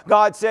Ishmael,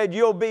 God said,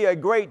 you'll be a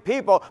great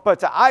people, but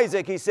to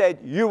Isaac, he said,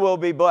 you will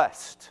be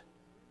blessed.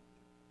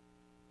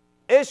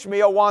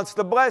 Ishmael wants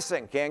the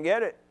blessing, can't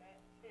get it.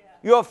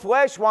 Your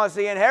flesh wants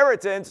the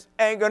inheritance,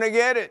 ain't going to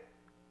get it.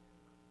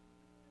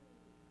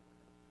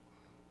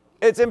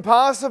 It's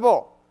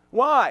impossible.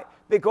 Why?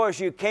 Because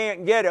you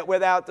can't get it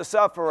without the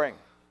suffering.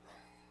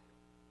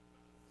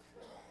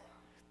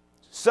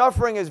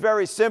 Suffering is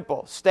very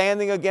simple.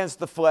 Standing against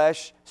the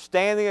flesh,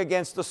 standing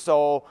against the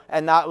soul,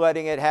 and not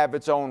letting it have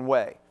its own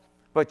way.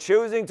 But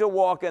choosing to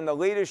walk in the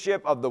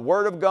leadership of the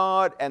Word of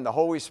God and the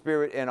Holy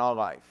Spirit in our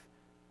life.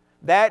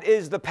 That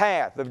is the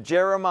path of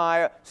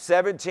Jeremiah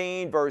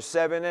 17, verse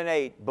 7 and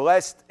 8.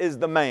 Blessed is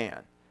the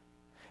man.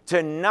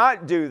 To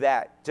not do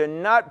that, to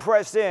not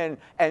press in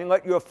and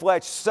let your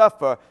flesh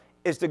suffer,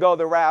 is to go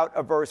the route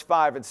of verse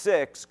 5 and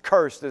 6.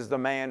 Cursed is the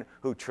man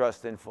who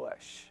trusts in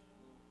flesh.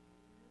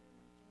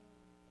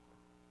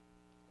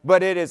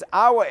 But it is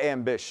our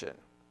ambition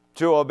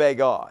to obey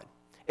God.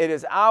 It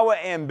is our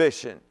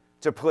ambition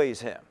to please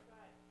Him.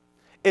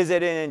 Is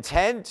it an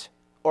intent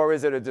or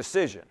is it a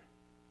decision?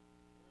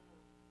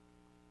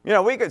 You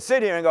know, we could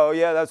sit here and go,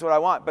 yeah, that's what I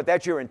want, but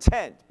that's your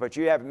intent, but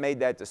you haven't made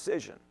that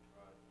decision.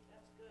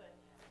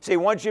 See,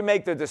 once you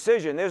make the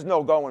decision, there's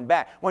no going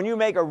back. When you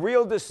make a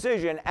real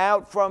decision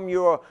out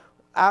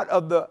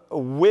of the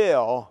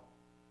will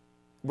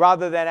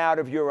rather than out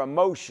of your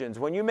emotions,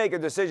 when you make a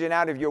decision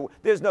out of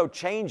there's no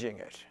changing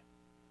it.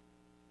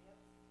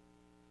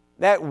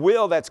 That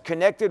will that's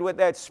connected with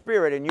that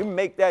spirit and you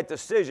make that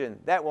decision,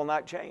 that will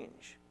not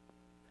change.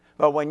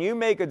 But when you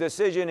make a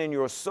decision in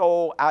your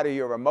soul out of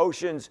your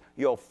emotions,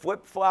 you'll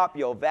flip-flop,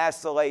 you'll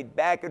vacillate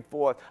back and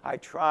forth. I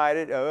tried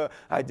it,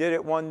 I did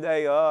it one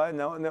day,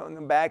 no,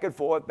 back and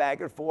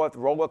forth,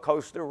 roller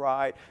coaster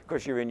ride,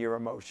 because you're in your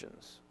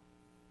emotions.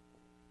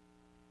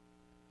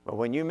 But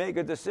when you make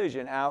a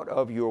decision out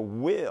of your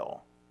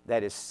will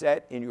that is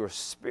set in your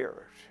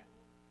spirit,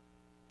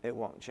 it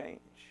won't change.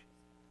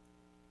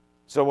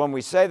 So when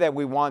we say that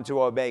we want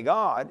to obey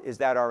God, is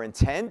that our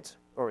intent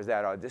or is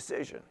that our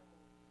decision?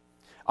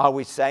 Are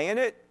we saying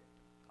it?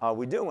 Are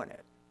we doing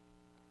it?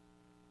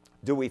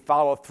 Do we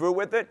follow through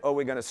with it, or are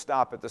we going to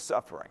stop at the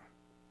suffering?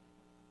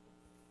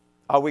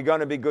 Are we going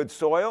to be good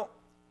soil,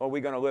 or are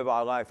we going to live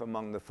our life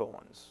among the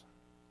thorns?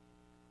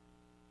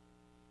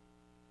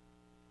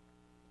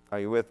 Are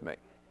you with me?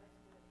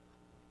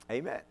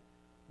 Amen.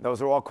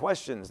 Those are all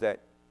questions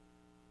that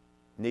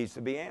needs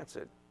to be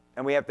answered.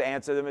 And we have to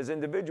answer them as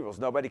individuals.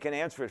 Nobody can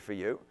answer it for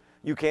you.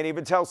 You can't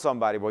even tell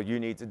somebody, well, you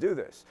need to do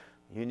this.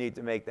 You need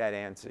to make that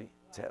answer.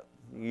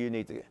 You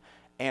need to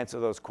answer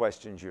those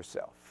questions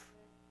yourself.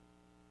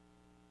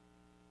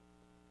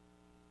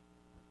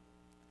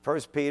 1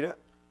 Peter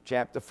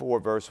chapter 4,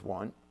 verse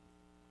 1.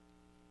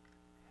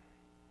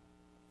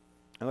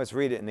 And let's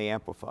read it in the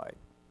Amplified.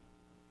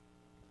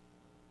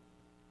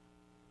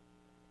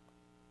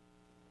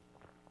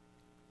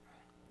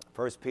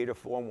 First Peter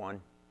 4:1.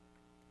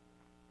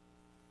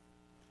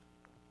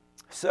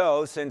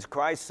 So, since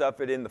Christ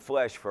suffered in the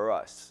flesh for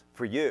us,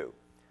 for you,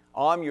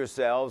 arm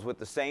yourselves with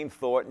the same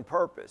thought and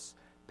purpose,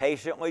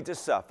 patiently to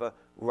suffer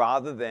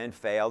rather than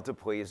fail to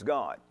please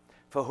God.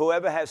 For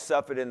whoever has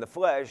suffered in the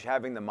flesh,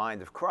 having the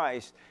mind of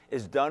Christ,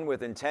 is done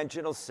with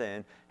intentional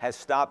sin, has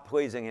stopped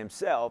pleasing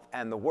himself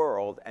and the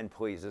world, and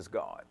pleases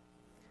God.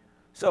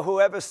 So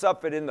whoever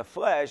suffered in the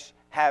flesh,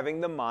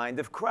 having the mind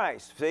of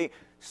Christ. See,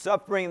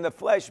 suffering in the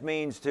flesh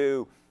means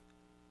to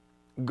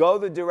go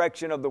the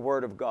direction of the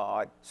Word of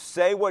God,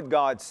 say what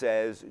God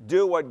says,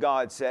 do what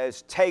God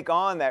says, take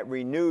on that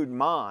renewed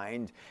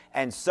mind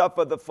and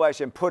suffer the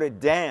flesh and put it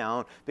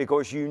down,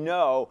 because you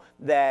know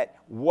that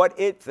what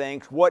it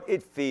thinks, what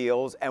it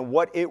feels, and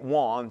what it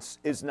wants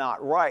is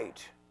not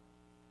right.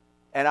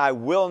 And I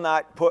will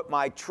not put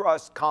my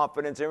trust,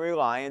 confidence, and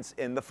reliance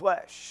in the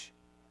flesh.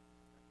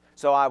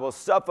 So I will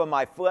suffer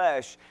my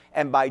flesh,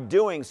 and by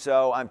doing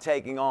so, I'm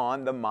taking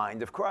on the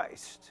mind of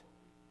Christ.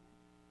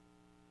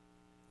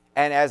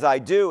 And as I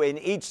do in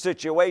each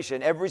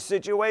situation, every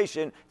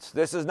situation,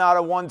 this is not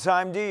a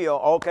one-time deal.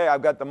 Okay,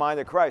 I've got the mind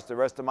of Christ the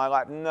rest of my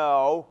life.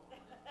 No.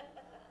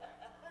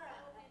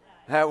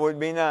 That would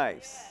be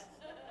nice.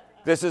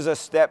 This is a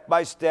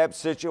step-by-step,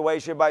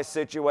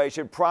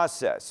 situation-by-situation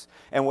process.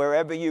 And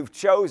wherever you've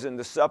chosen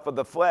to suffer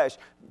the flesh,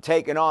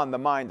 taking on the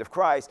mind of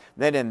Christ,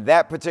 then in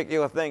that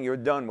particular thing, you're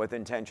done with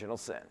intentional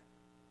sin.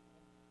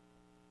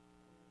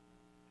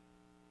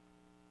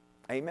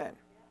 Amen.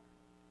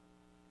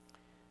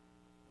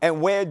 And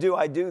where do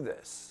I do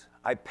this?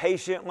 I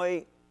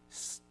patiently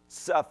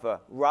suffer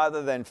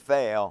rather than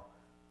fail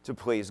to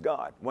please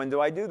God. When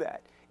do I do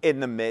that? In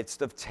the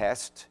midst of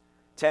tests,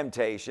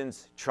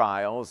 temptations,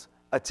 trials,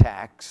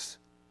 attacks.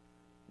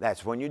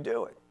 That's when you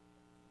do it.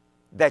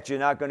 That you're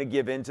not going to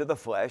give in to the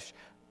flesh,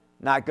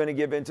 not going to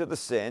give in to the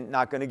sin,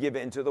 not going to give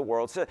in to the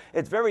world. So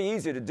it's very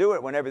easy to do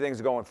it when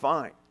everything's going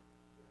fine.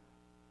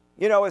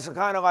 You know, it's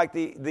kind of like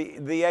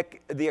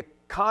the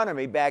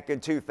economy back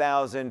in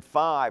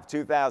 2005,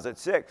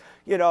 2006.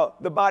 You know,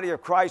 the body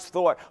of Christ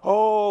thought,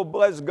 oh,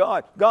 bless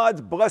God.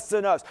 God's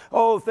blessing us.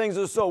 Oh, things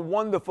are so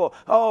wonderful.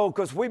 Oh,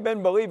 because we've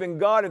been believing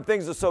God and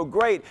things are so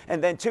great.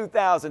 And then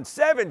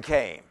 2007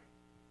 came.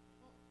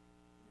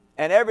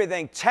 And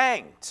everything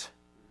tanked.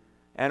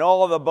 And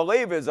all of the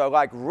believers are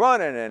like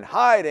running and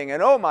hiding.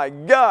 And oh, my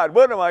God,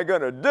 what am I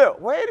going to do?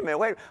 Wait a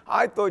minute.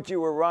 I thought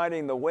you were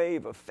riding the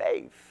wave of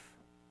faith.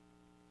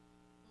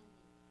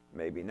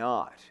 Maybe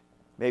not.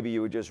 Maybe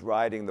you were just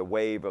riding the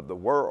wave of the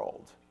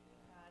world,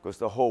 because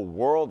the whole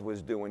world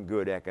was doing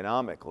good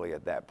economically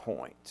at that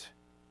point.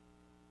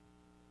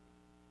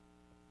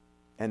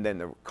 And then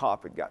the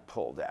carpet got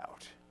pulled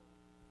out.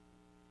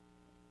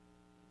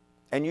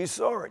 And you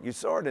saw it. You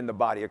saw it in the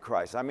body of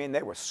Christ. I mean,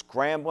 they were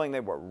scrambling. They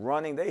were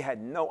running. They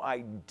had no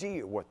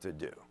idea what to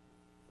do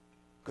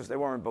because they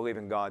weren't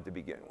believing God to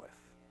begin with.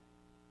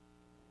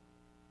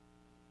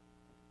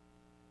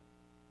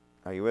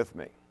 Are you with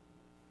me?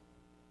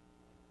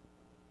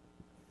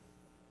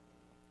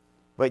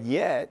 But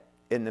yet,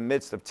 in the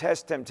midst of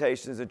tests,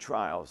 temptations, and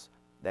trials,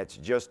 that's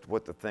just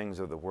what the things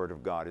of the Word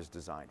of God is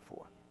designed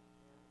for.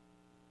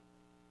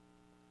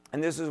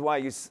 And this is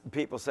why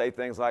people say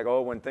things like,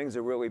 oh, when things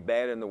are really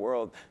bad in the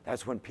world,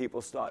 that's when people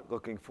start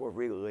looking for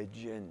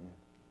religion.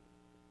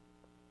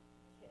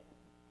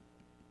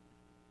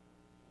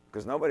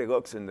 Because nobody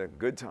looks in the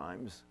good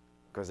times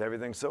because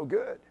everything's so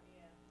good.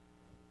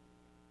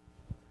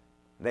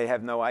 They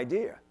have no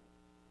idea.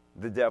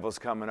 The devil's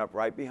coming up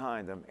right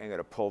behind them and going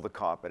to pull the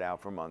carpet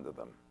out from under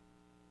them.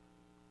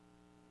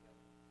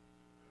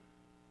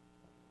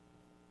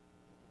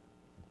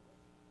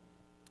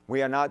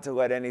 We are not to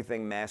let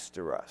anything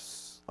master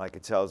us, like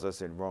it tells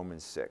us in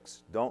Romans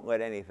 6. Don't let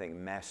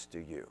anything master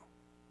you.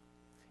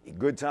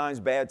 Good times,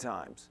 bad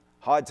times,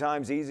 hard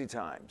times, easy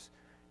times,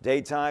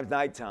 daytimes,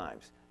 night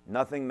times.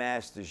 Nothing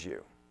masters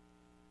you.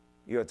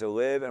 You have to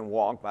live and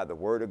walk by the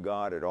Word of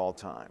God at all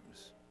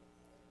times.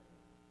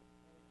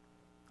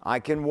 I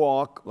can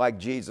walk like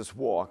Jesus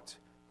walked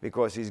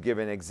because he's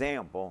given an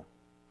example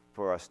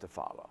for us to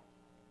follow.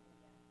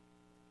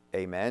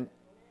 Amen.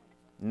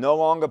 No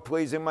longer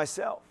pleasing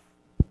myself.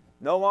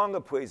 No longer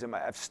pleasing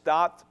myself. I've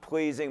stopped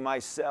pleasing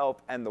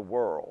myself and the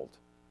world.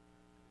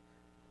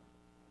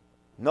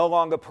 No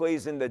longer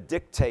pleasing the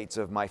dictates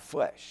of my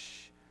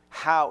flesh,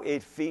 how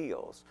it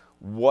feels,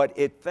 what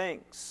it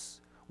thinks,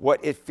 what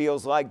it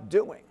feels like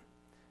doing,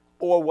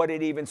 or what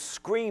it even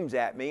screams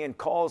at me and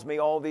calls me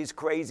all these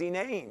crazy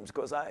names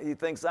because he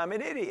thinks I'm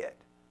an idiot.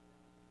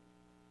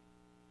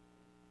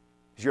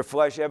 Does your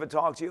flesh ever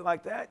talk to you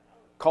like that?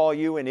 Call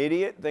you an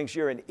idiot? Thinks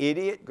you're an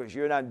idiot because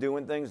you're not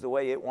doing things the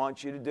way it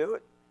wants you to do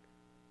it?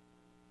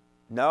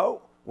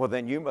 No? Well,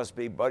 then you must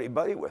be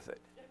buddy-buddy with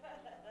it.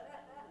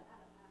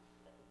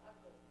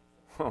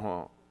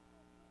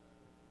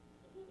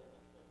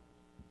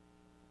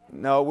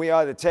 No, we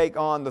are to take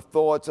on the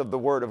thoughts of the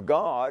Word of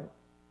God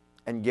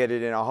and get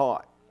it in our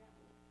heart.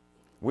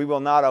 We will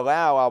not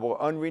allow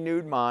our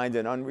unrenewed mind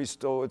and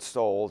unrestored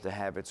soul to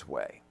have its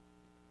way,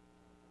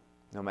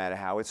 no matter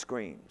how it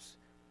screams,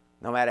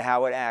 no matter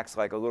how it acts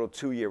like a little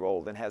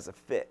 2-year-old and has a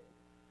fit.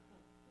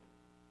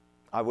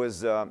 I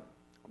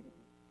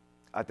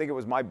think it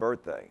was my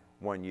birthday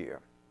one year,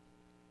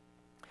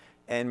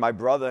 and my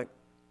brother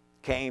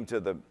came to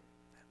the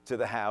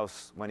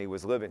house when he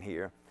was living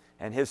here,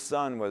 and his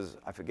son was,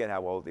 I forget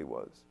how old he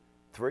was,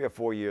 3 or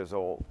 4 years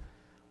old.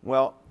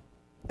 Well,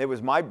 it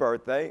was my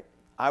birthday.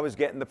 I was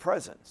getting the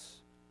presents.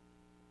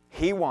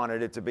 He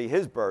wanted it to be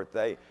his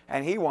birthday,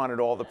 and he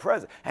wanted all the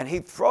presents. And he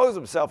throws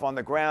himself on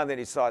the ground, and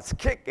he starts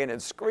kicking and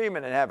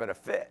screaming and having a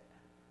fit.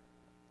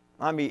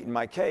 I'm eating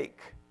my cake.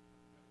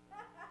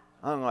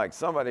 I'm like,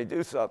 somebody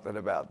do something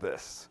about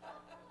this.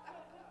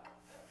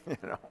 You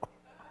know.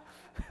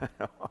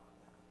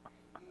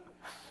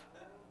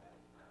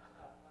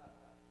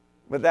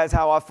 But that's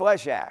how our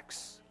flesh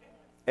acts.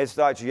 It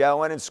starts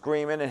yelling and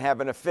screaming and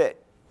having a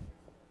fit.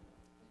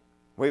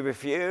 We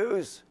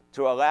refuse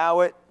to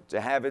allow it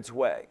to have its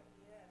way.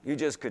 You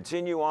just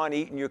continue on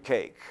eating your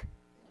cake.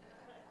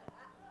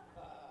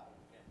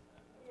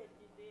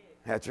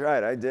 That's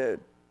right, I did.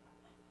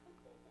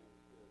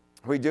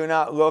 We do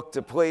not look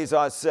to please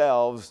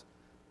ourselves,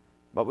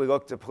 but we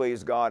look to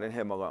please God and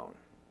Him alone.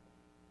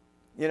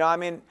 You know, I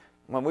mean,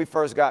 when we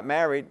first got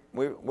married,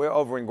 we're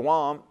over in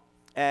Guam,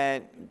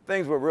 and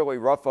things were really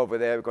rough over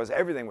there because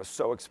everything was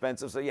so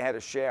expensive, so you had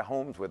to share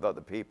homes with other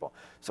people.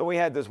 So we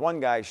had this one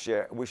guy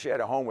we shared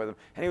a home with him,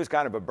 and he was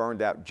kind of a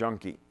burned out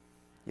junkie,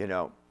 you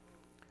know.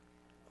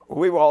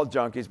 We were all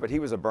junkies, but he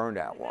was a burned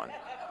out one.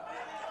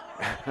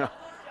 No.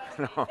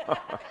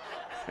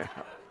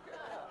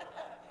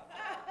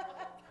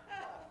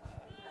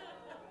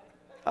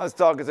 I was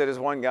talking to this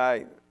one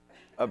guy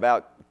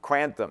about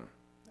Crantham.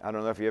 I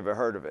don't know if you ever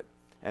heard of it.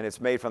 And it's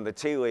made from the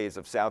tea leaves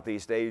of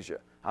Southeast Asia.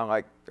 I'm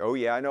like, oh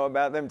yeah, I know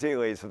about them tea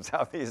leaves from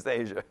Southeast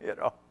Asia, you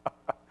know.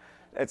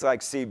 It's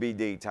like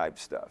CBD type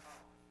stuff,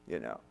 you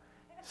know.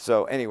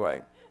 So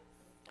anyway,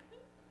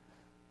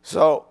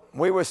 so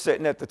we were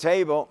sitting at the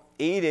table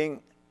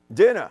eating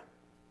dinner,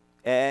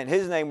 and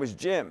his name was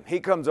Jim. He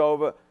comes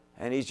over,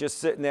 and he's just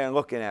sitting there and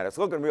looking at us,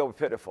 looking real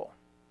pitiful,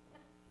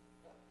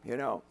 you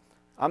know.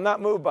 I'm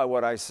not moved by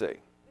what I see.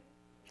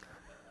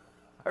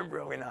 I'm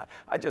really not.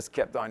 I just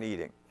kept on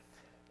eating.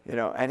 You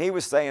know, and he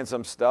was saying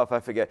some stuff, I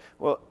forget.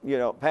 Well, you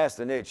know,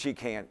 Pastor Nid, she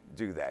can't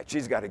do that.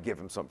 She's got to give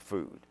him some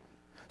food.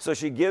 So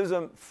she gives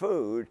him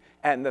food,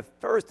 and the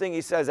first thing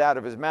he says out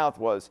of his mouth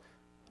was,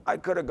 I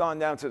could have gone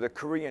down to the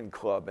Korean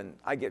club and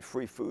I get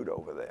free food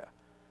over there.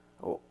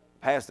 Well,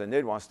 Pastor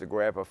Nid wants to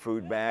grab her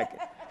food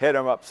back, hit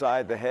him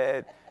upside the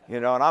head,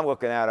 and I'm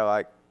looking at her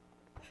like,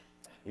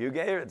 you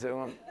gave it to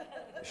him.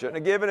 You shouldn't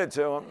have given it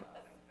to him.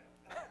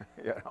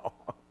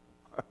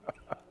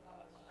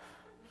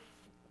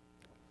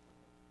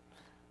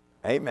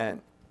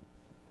 Amen.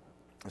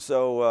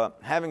 So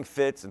having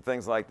fits and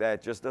things like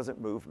that just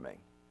doesn't move me.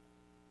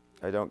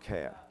 I don't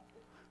care.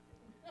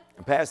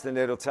 And Pastor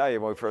Nid will tell you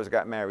when we first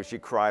got married, she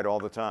cried all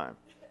the time.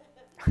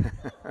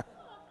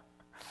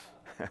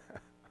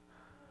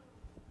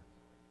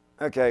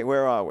 Okay,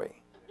 where are we?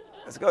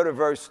 Let's go to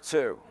verse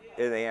 2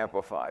 in the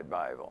Amplified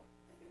Bible.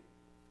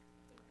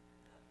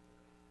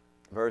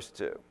 Verse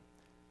 2.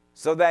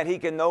 So that he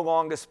can no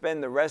longer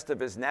spend the rest of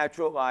his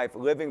natural life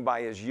living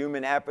by his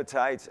human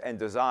appetites and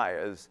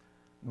desires,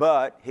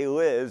 but he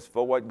lives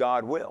for what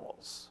God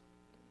wills.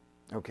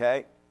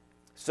 Okay?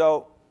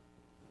 So,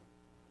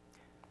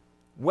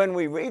 when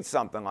we read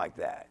something like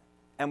that,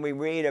 and we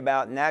read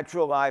about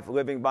natural life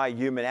living by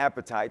human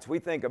appetites, we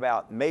think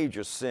about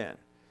major sin.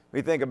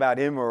 We think about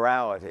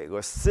immorality,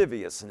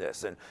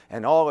 lasciviousness,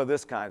 and all of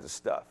this kinds of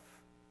stuff.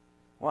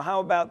 Well, how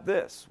about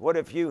this? What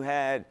if you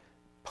had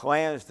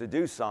plans to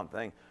do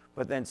something,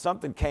 but then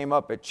something came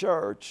up at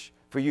church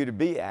for you to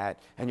be at,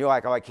 and you're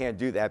like, oh, I can't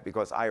do that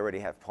because I already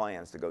have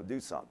plans to go do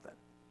something.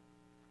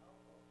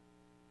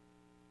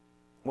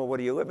 Well, what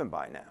are you living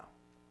by now?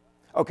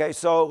 Okay,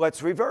 so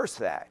let's reverse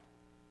that.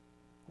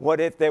 What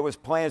if there was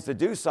plans to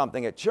do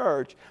something at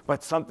church,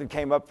 but something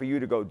came up for you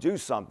to go do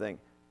something,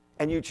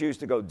 and you choose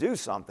to go do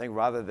something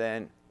rather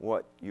than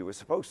what you were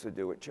supposed to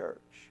do at church?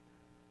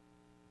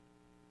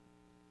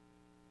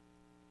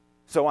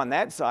 So on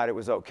that side, it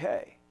was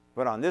okay.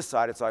 But on this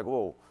side, it's like,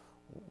 well,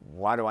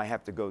 why do I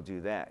have to go do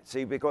that?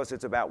 See, because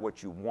it's about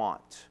what you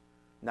want,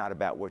 not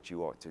about what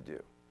you ought to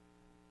do.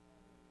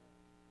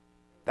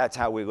 That's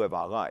how we live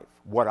our life,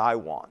 what I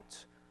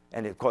want.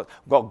 And of course,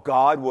 well,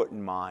 God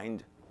wouldn't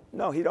mind.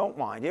 No, he don't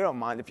mind. He don't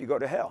mind if you go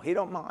to hell. He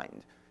don't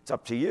mind. It's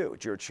up to you.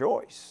 It's your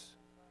choice.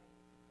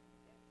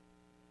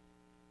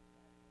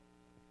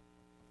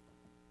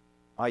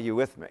 Are you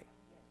with me?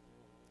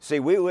 See,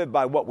 we live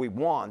by what we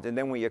want, and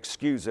then we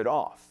excuse it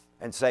off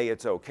and say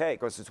it's okay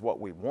because it's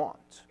what we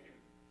want.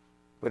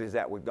 But is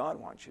that what God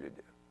wants you to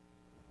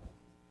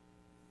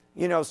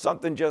do?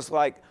 Something just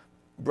like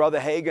Brother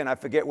Hagin, I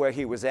forget where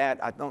he was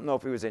at. I don't know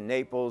if he was in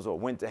Naples or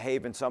Winter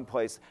Haven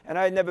someplace. And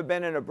I had never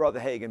been in a Brother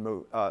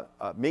Hagin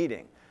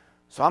meeting.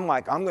 So I'm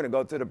like, I'm going to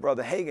go to the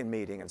Brother Hagin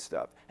meeting and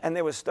stuff. And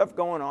there was stuff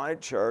going on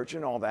at church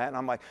and all that. And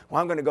I'm like,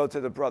 well, I'm going to go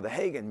to the Brother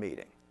Hagin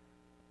meeting.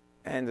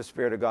 And the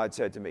Spirit of God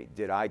said to me,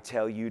 did I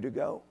tell you to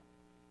go?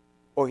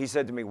 Or he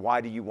said to me, why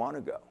do you want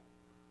to go?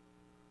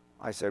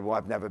 I said, well,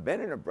 I've never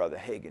been in a Brother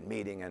Hagin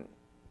meeting, and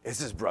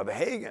this is Brother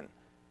Hagin.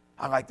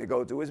 I'd like to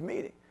go to his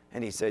meeting.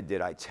 And he said, did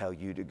I tell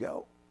you to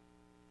go?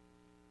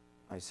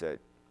 I said,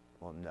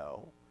 well,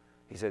 no.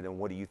 He said, then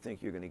what do you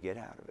think you're going to get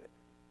out of it?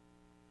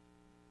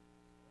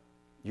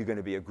 You're going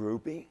to be a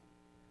groupie?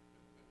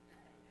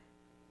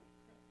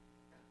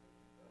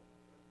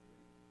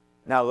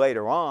 Now,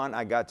 later on,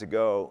 I got to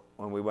go,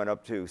 when we went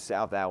up to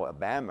South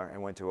Alabama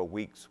and went to a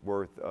week's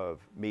worth of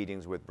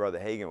meetings with Brother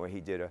Hagin where he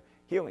did a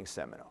healing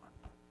seminar.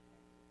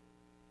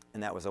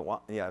 And that was it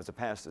was a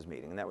pastor's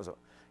meeting. And that was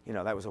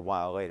a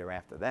while later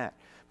after that.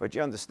 But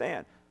you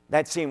understand,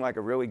 that seemed like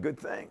a really good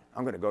thing.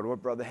 I'm going to go to a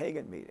Brother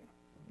Hagin meeting.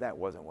 That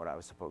wasn't what I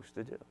was supposed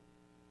to do.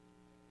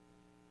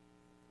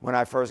 When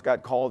I first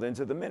got called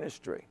into the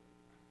ministry,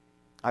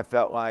 I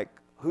felt like,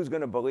 who's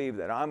going to believe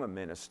that I'm a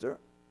minister?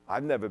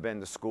 I've never been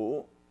to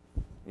school.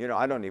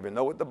 I don't even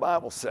know what the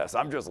Bible says.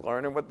 I'm just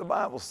learning what the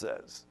Bible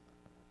says.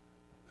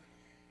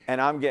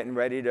 And I'm getting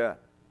ready to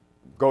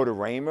go to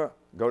Rhema,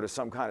 go to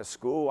some kind of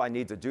school. I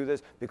need to do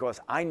this because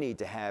I need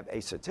to have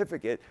a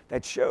certificate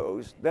that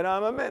shows that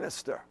I'm a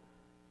minister.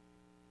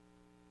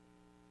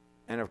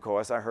 And of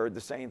course, I heard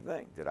the same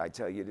thing. Did I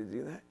tell you to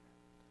do that?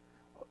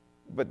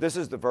 But this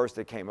is the verse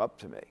that came up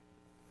to me.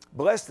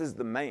 Blessed is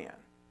the man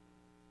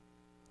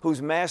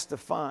whose master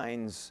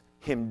finds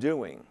him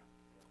doing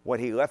what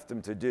he left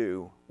him to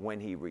do when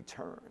he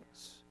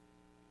returns.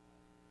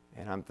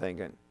 And I'm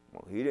thinking,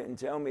 well, he didn't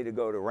tell me to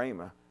go to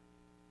Rhema.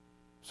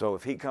 So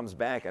if he comes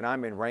back and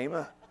I'm in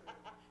Rhema,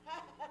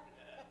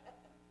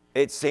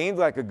 it seemed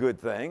like a good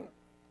thing,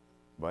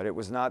 but it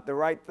was not the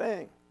right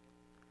thing.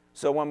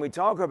 So when we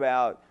talk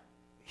about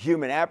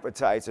human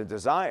appetites and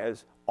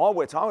desires, all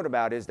we're talking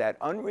about is that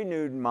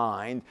unrenewed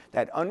mind,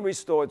 that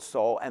unrestored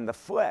soul, and the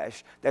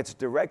flesh that's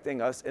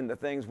directing us in the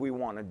things we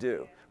want to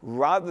do,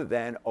 rather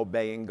than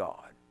obeying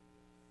God.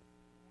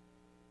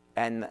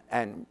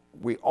 And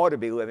we ought to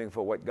be living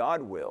for what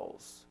God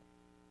wills.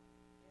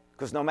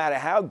 Because no matter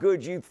how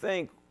good you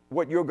think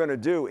what you're going to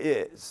do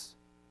is,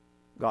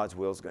 God's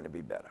will is going to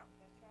be better.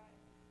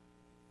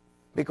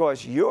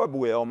 Because your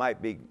will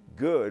might be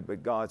good,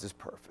 but God's is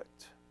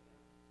perfect.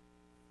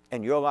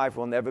 And your life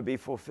will never be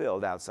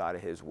fulfilled outside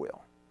of His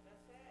will.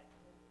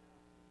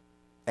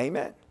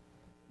 Amen.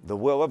 The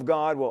will of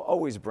God will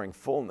always bring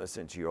fullness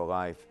into your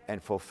life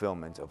and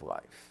fulfillment of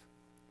life.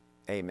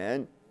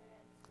 Amen.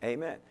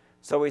 Amen.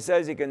 So he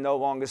says he can no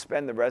longer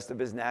spend the rest of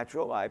his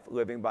natural life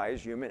living by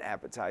his human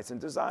appetites and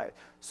desires.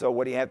 So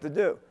what do you have to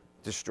do?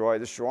 Destroy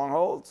the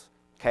strongholds,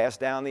 cast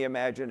down the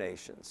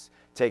imaginations,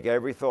 take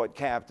every thought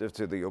captive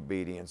to the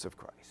obedience of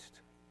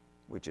Christ,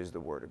 which is the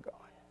Word of God.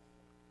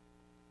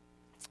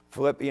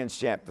 Philippians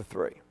chapter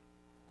 3.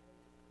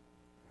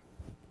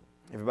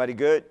 Everybody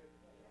good?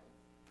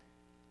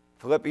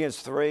 Philippians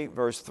 3,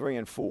 verse 3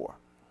 and 4.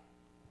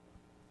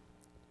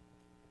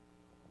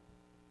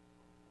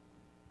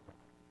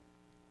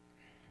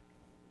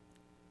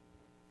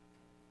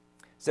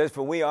 It says,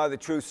 "For we are the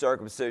true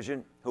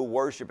circumcision, who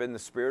worship in the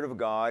Spirit of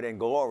God and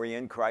glory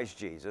in Christ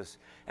Jesus,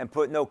 and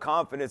put no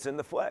confidence in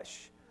the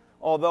flesh.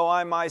 Although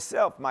I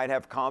myself might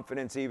have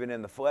confidence even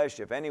in the flesh,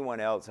 if anyone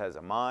else has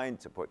a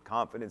mind to put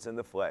confidence in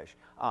the flesh,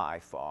 I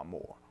far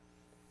more."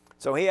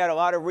 So he had a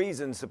lot of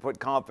reasons to put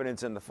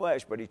confidence in the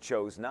flesh, but he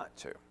chose not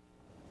to.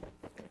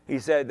 He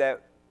said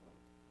that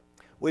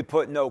we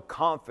put no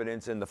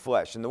confidence in the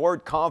flesh. And the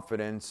word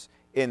confidence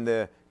in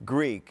the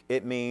Greek,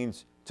 it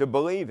means to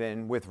believe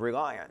in with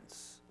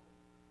reliance.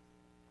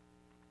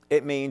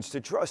 It means to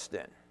trust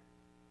in,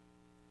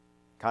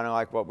 kind of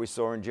like what we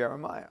saw in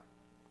Jeremiah.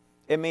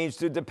 It means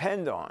to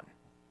depend on,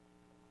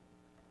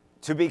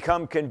 to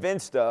become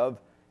convinced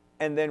of,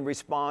 and then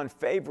respond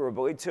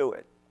favorably to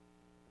it.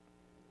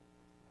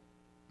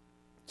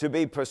 To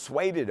be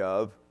persuaded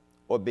of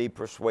or be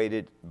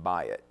persuaded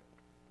by it.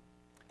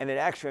 And it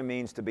actually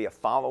means to be a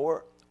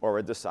follower or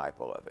a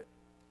disciple of it.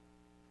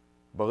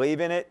 Believe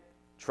in it,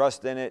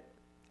 trust in it,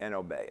 and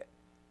obey it.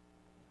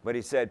 But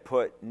he said,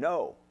 put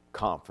no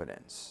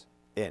confidence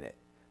in it.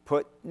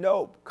 Put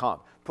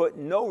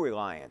no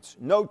reliance,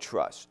 no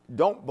trust.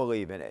 Don't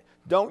believe in it.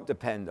 Don't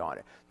depend on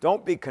it.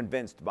 Don't be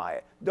convinced by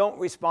it. Don't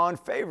respond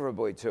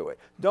favorably to it.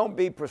 Don't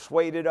be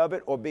persuaded of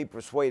it or be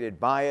persuaded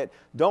by it.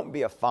 Don't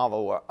be a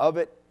follower of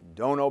it.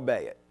 Don't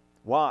obey it.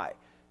 Why?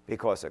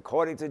 Because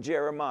according to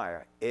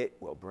Jeremiah, it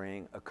will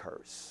bring a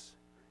curse.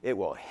 It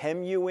will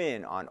hem you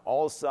in on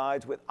all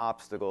sides with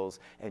obstacles,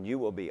 and you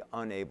will be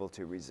unable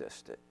to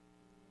resist it.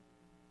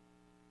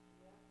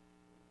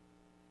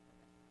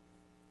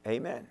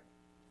 Amen.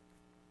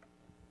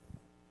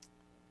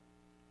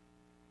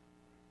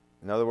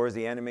 In other words,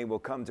 the enemy will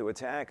come to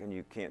attack, and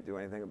you can't do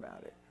anything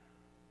about it.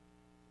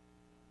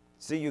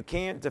 See, you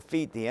can't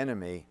defeat the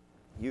enemy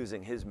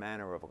using his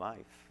manner of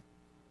life.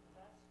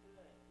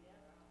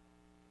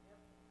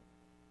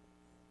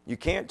 You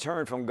can't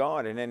turn from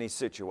God in any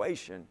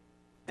situation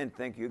and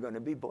think you're going to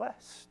be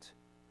blessed.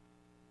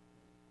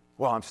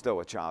 Well, I'm still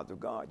a child of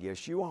God.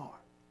 Yes, you are.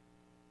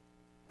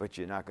 But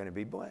you're not going to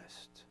be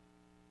blessed.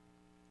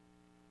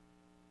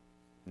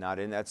 Not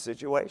in that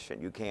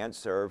situation. You can't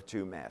serve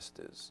two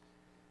masters.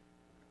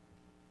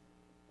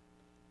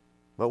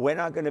 But we're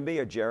not going to be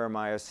a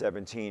Jeremiah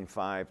 17,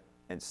 5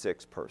 and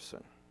 6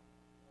 person.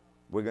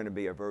 We're going to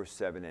be a verse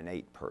 7 and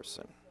 8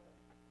 person.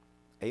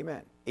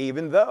 Amen.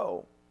 Even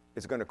though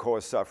it's going to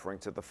cause suffering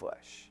to the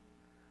flesh.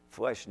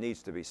 Flesh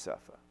needs to be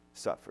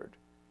suffered.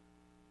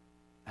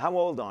 How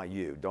old are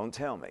you? Don't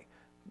tell me.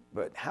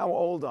 But how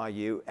old are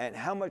you, and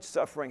how much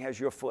suffering has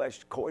your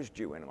flesh caused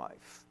you in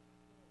life?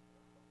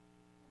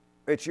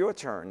 It's your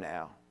turn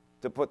now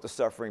to put the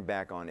suffering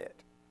back on it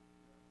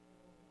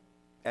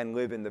and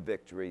live in the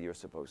victory you're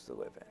supposed to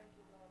live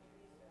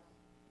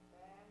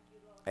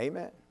in.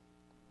 Amen.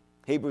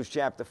 Hebrews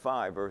chapter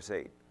 5, verse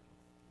 8.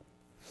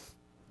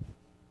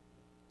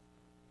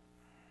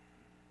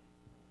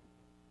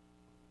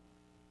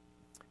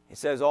 It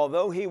says,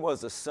 although he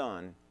was a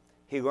son,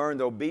 he learned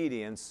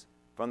obedience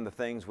from the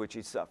things which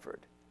he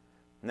suffered.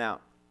 Now,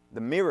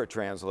 the Mirror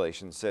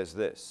translation says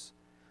this,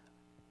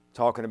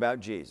 talking about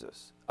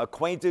Jesus.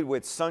 Acquainted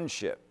with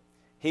sonship,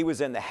 he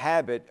was in the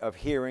habit of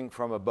hearing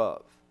from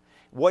above.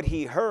 What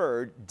he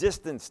heard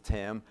distanced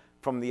him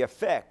from the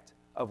effect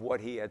of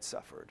what he had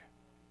suffered.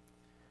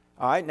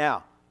 All right,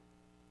 now,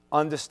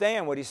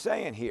 understand what he's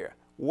saying here.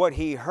 What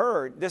he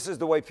heard, this is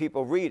the way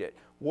people read it.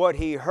 What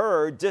he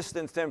heard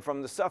distanced him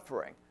from the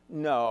suffering.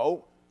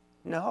 No.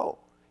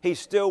 He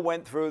still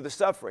went through the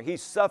suffering. He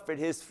suffered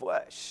his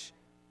flesh.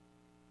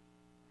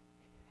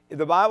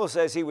 The Bible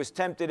says he was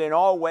tempted in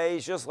all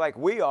ways just like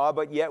we are,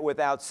 but yet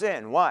without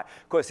sin. Why?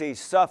 Because he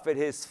suffered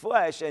his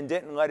flesh and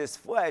didn't let his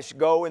flesh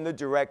go in the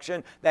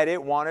direction that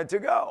it wanted to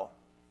go.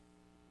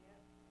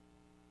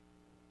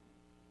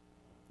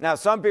 Now,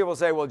 some people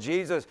say, well,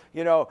 Jesus,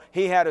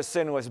 he had a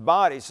sinless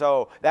body,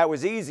 so that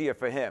was easier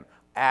for him.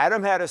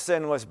 Adam had a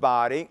sinless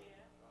body.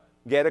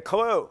 Get a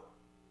clue.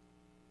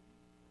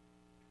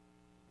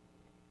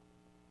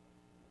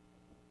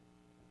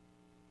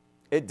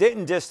 It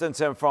didn't distance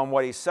him from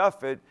what he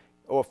suffered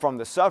or from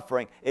the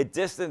suffering. It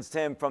distanced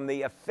him from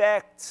the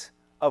effect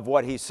of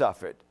what he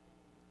suffered.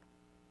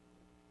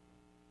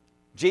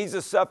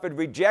 Jesus suffered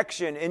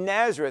rejection in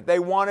Nazareth. They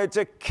wanted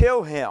to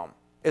kill him.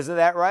 Isn't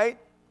that right?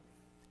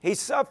 He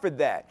suffered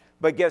that.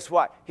 But guess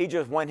what? He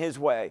just went his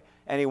way,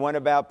 and he went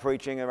about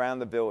preaching around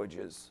the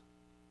villages.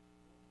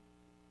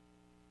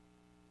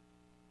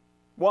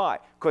 Why?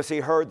 Because he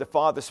heard the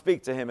Father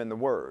speak to him in the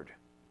Word.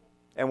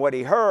 And what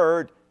he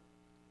heard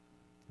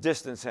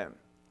distanced him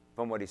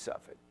from what he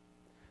suffered.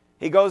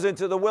 He goes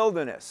into the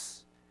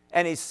wilderness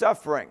and he's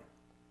suffering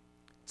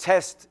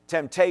test,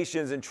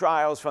 temptations, and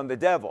trials from the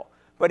devil.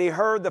 But he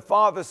heard the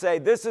Father say,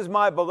 "This is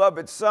my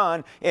beloved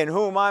Son in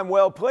whom I'm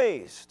well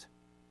pleased."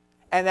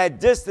 And that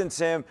distanced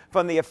him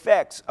from the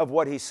effects of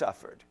what he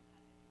suffered.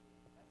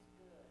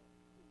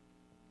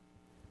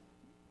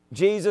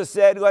 Jesus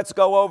said, "Let's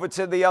go over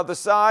to the other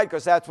side,"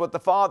 because that's what the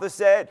Father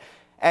said.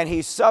 And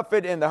he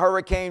suffered in the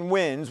hurricane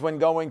winds when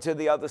going to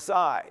the other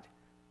side.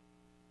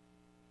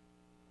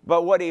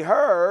 But what he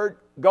heard,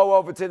 go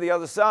over to the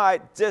other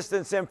side,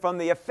 distanced him from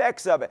the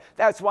effects of it.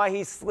 That's why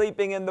he's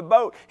sleeping in the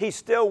boat. He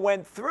still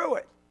went through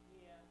it.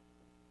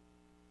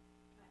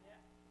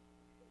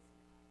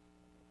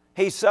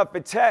 He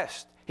suffered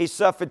tests. He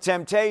suffered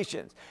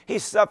temptations. He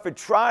suffered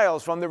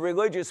trials from the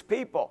religious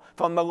people,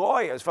 from the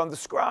lawyers, from the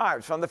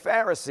scribes, from the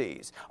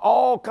Pharisees,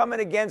 all coming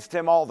against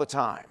him all the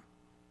time.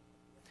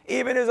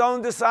 Even his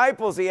own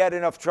disciples he had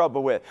enough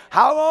trouble with.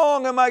 How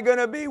long am I going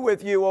to be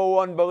with you, O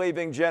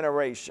unbelieving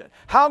generation?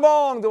 How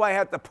long do I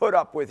have to put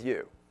up with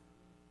you?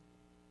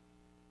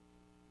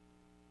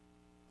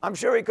 I'm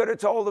sure he could have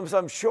told them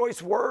some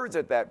choice words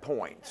at that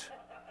point.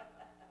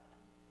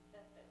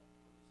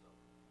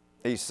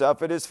 He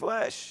suffered his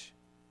flesh.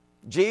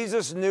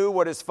 Jesus knew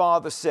what his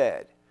Father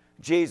said.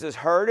 Jesus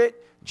heard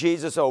it,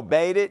 Jesus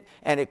obeyed it,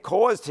 and it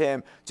caused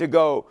him to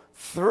go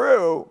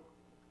through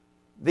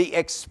the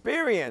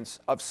experience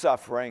of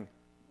suffering,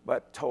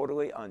 but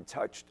totally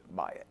untouched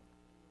by it.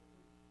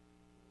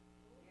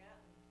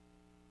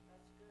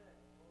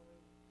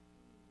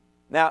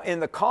 Now,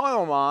 in the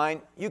carnal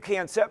mind, you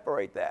can't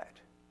separate that.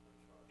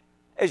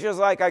 It's just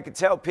like I could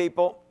tell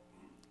people,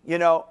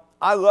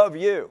 I love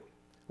you.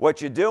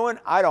 What you're doing,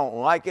 I don't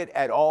like it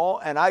at all,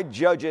 and I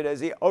judge it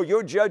as, oh,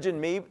 you're judging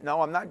me?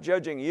 No, I'm not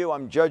judging you,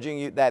 I'm judging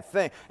you, that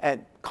thing.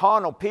 And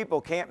carnal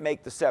people can't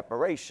make the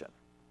separation.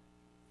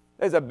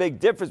 There's a big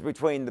difference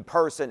between the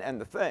person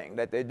and the thing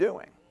that they're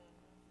doing.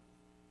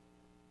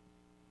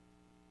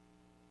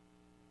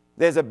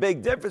 There's a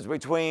big difference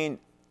between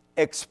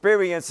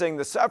experiencing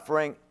the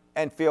suffering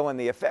and feeling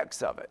the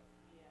effects of it.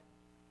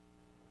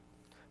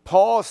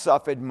 Paul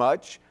suffered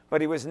much,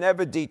 but he was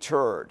never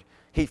deterred.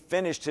 He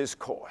finished his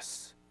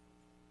course.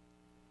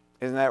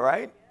 Isn't that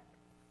right?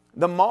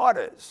 The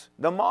martyrs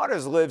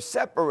lived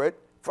separate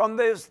from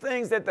those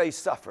things that they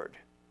suffered.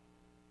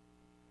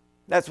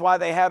 That's why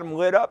they had them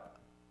lit up.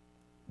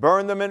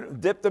 Burned them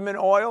dipped them in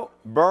oil,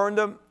 burned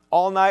them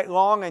all night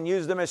long, and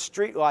used them as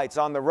street lights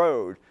on the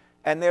road.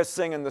 And they're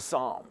singing the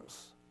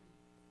Psalms.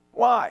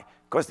 Why?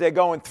 Because they're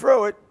going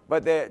through it,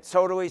 but they're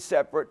totally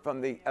separate from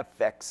the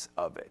effects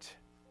of it.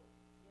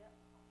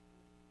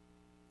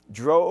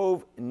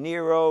 Drove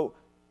Nero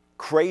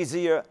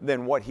crazier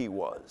than what he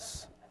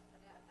was.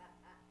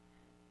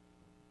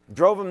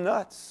 Drove him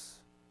nuts.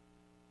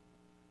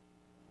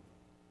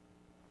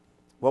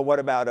 Well, what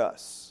about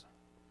us?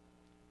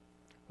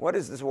 What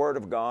is this Word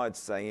of God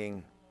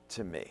saying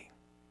to me?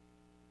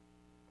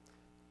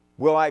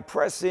 Will I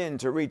press in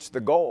to reach the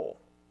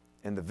goal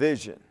and the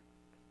vision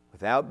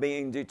without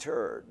being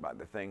deterred by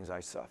the things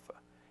I suffer?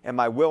 Am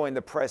I willing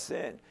to press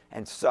in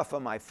and suffer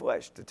my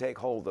flesh to take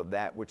hold of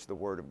that which the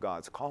Word of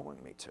God's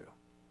calling me to?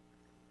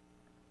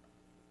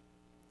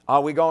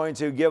 Are we going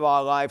to give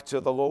our life to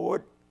the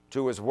Lord,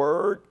 to His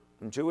Word,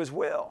 and to His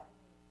will?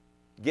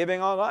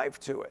 Giving our life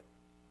to it.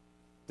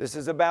 This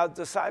is about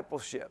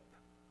discipleship.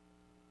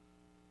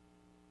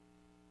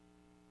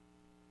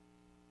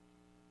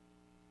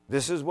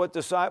 This is what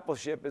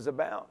discipleship is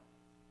about.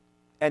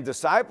 And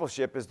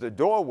discipleship is the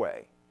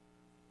doorway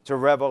to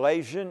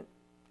revelation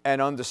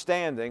and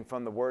understanding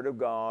from the Word of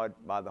God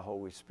by the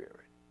Holy Spirit.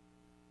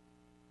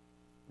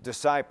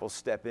 Disciples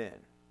step in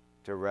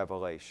to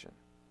revelation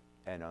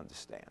and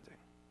understanding.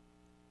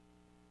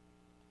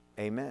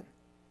 Amen.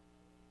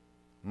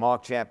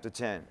 Mark chapter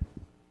 10,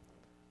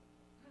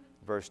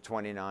 verse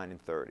 29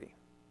 and 30.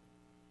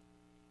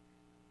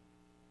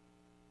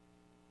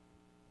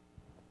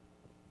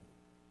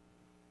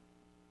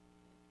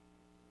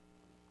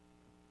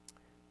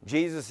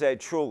 Jesus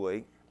said,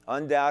 "Truly,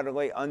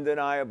 undoubtedly,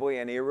 undeniably,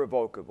 and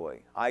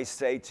irrevocably, I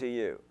say to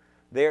you,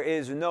 there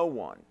is no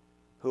one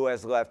who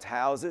has left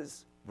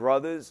houses,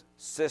 brothers,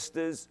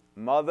 sisters,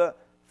 mother,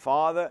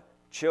 father,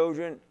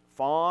 children,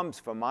 farms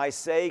for my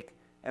sake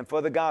and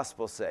for the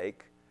gospel's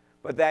sake,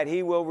 but that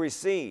he will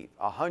receive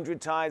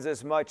 100 times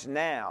as much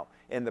now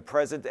in the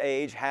present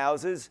age,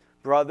 houses,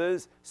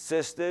 brothers,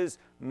 sisters,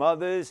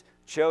 mothers,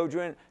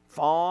 children,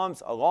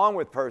 farms, along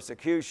with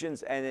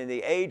persecutions, and in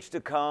the age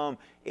to come,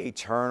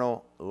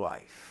 eternal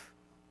life."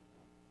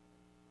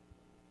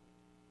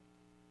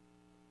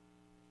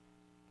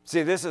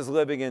 See, this is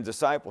living in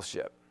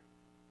discipleship.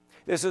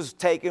 This is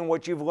taking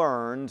what you've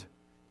learned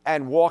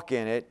and walk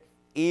in it,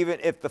 even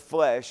if the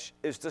flesh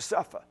is to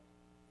suffer.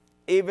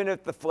 Even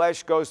if the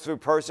flesh goes through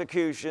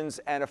persecutions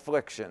and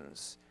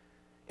afflictions.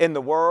 In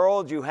the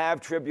world, you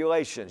have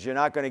tribulations. You're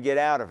not going to get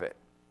out of it.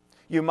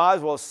 You might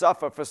as well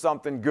suffer for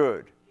something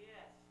good.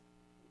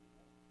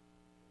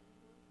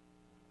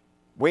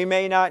 We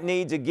may not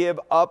need to give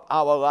up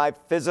our life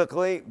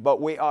physically, but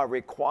we are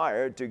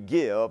required to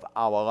give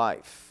our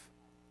life.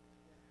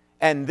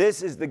 And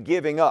this is the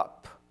giving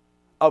up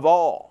of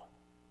all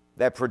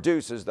that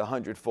produces the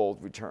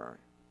hundredfold return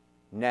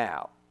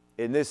now,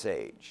 in this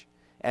age,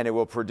 and it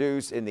will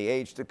produce in the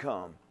age to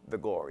come the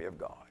glory of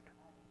God.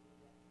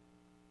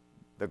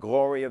 The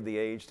glory of the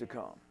age to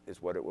come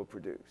is what it will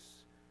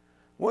produce.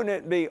 Wouldn't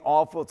it be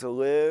awful to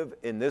live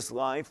in this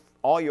life,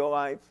 all your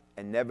life,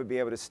 and never be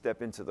able to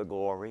step into the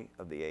glory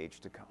of the age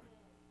to come?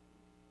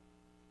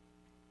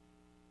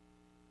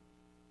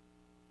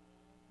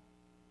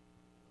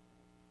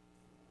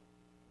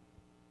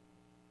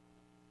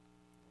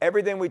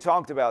 Everything we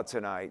talked about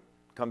tonight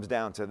comes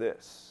down to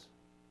this.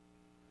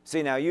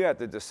 See, now you have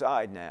to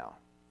decide now.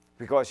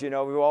 Because, we've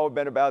all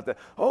been about the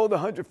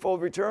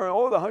hundredfold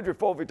return, the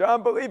hundredfold return.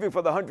 I'm believing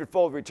for the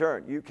hundredfold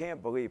return. You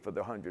can't believe for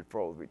the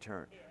hundredfold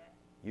return.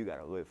 You got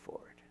to live for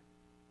it.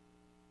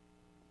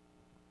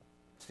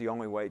 It's the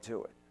only way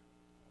to it.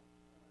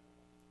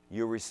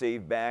 You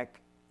receive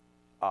back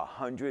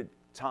 100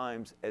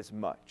 times as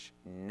much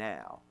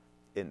now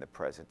in the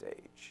present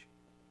age.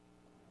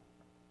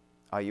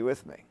 Are you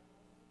with me?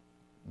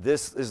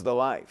 This is the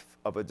life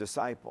of a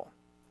disciple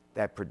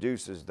that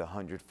produces the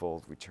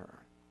hundredfold return.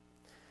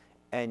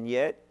 And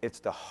yet, it's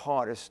the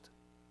hardest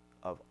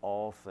of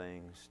all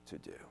things to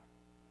do.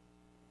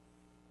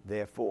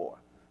 Therefore,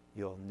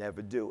 you'll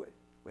never do it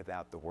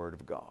without the Word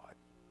of God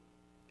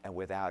and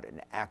without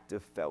an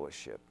active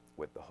fellowship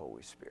with the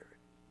Holy Spirit.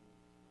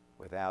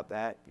 Without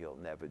that, you'll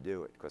never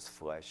do it because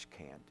flesh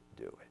can't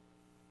do it.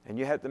 And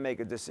you have to make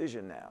a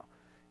decision now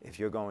if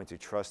you're going to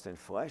trust in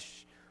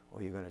flesh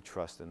or you're going to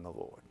trust in the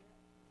Lord.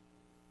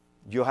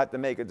 You'll have to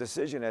make a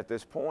decision at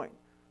this point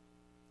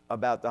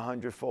about the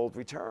hundredfold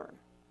return.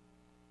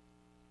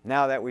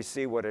 Now that we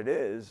see what it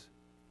is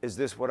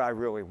this what I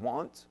really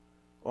want?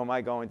 Or am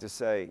I going to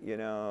say,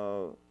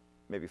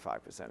 maybe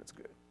 5% is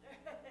good?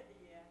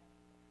 Yeah.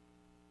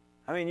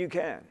 I mean, you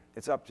can.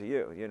 It's up to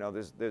you.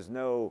 There's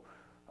no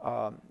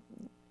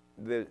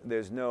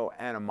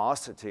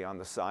animosity on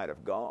the side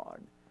of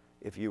God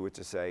if you were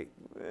to say,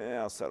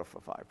 I'll settle for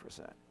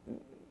 5%.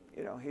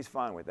 He's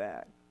fine with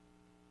that.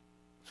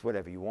 It's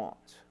whatever you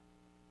want.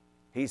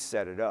 He's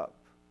set it up,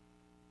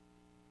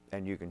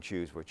 and you can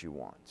choose what you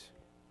want.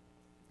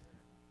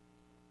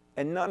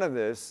 And none of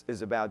this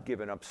is about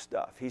giving up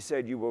stuff. He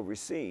said you will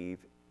receive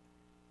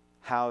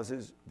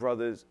houses,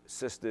 brothers,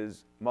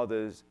 sisters,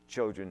 mothers,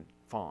 children,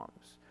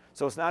 farms.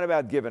 So it's not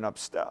about giving up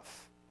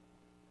stuff.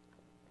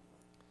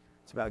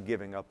 It's about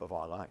giving up of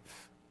our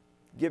life,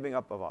 giving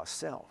up of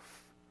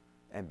ourself,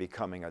 and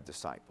becoming a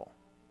disciple.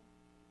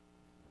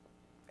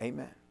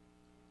 Amen.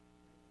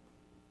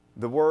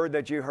 The word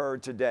that you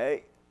heard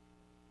today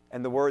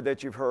and the word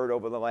that you've heard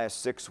over the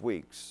last 6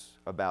 weeks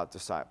about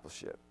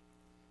discipleship,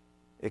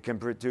 it can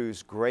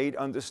produce great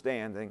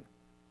understanding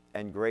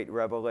and great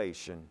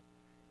revelation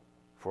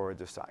for a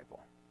disciple.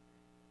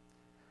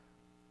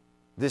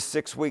 This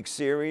 6-week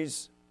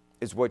series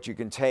is what you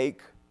can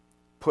take,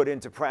 put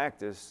into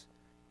practice,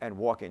 and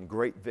walk in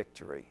great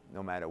victory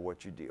no matter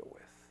what you deal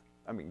with.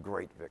 I mean,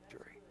 great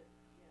victory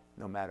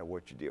no matter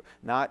what you deal with.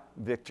 Not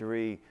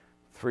victory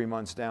 3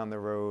 months down the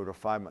road or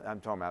 5 months.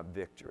 I'm talking about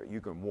victory.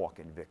 You can walk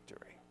in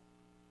victory.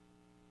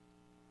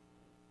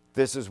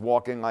 This is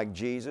walking like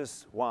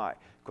Jesus. Why?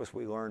 Because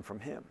we learn from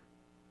him.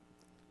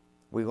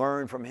 We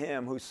learn from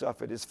him who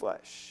suffered his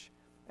flesh.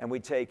 And we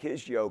take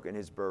his yoke and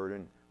his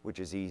burden, which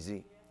is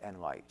easy and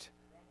light.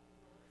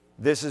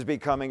 This is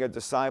becoming a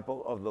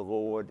disciple of the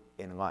Lord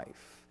in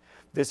life.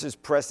 This is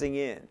pressing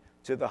in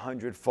to the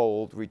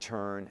hundredfold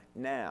return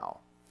now.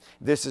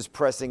 This is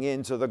pressing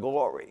into the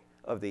glory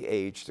of the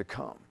age to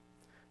come.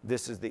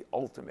 This is the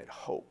ultimate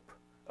hope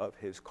of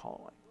his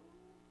calling.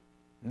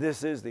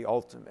 This is the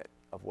ultimate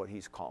of what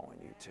he's calling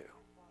you to.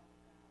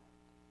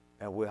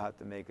 And we'll have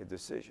to make a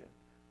decision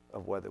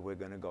of whether we're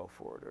going to go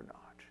for it or not.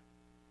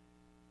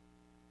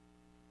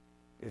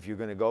 If you're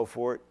going to go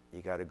for it,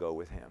 you got to go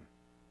with him.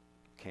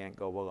 Can't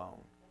go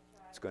alone.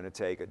 It's going to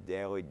take a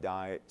daily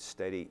diet,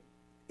 steady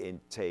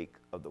intake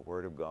of the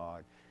Word of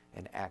God,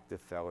 and active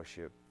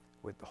fellowship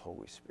with the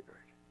Holy Spirit.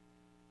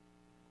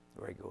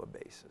 Regular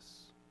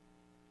basis.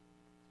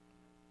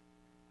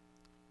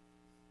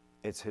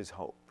 It's his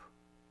hope.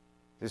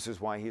 This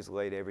is why he's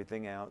laid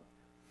everything out.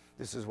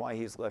 This is why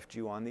he's left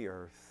you on the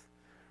earth.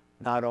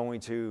 Not only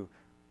to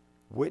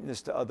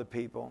witness to other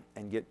people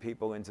and get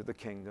people into the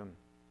kingdom,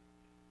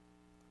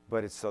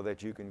 but it's so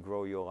that you can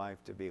grow your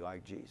life to be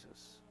like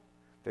Jesus.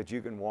 That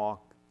you can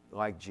walk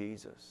like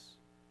Jesus.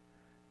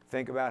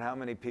 Think about how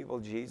many people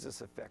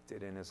Jesus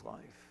affected in his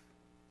life.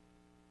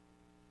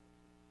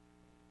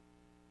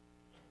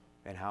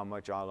 And how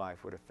much our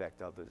life would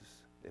affect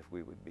others if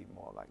we would be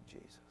more like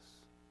Jesus.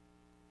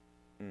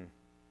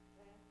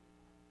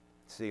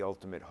 It's the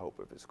ultimate hope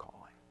of his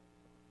calling.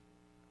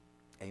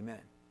 Amen.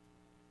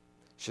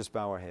 Let's just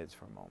bow our heads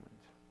for a moment.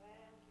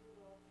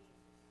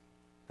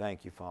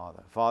 Thank you,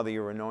 Father. Father,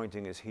 your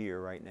anointing is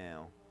here right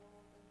now.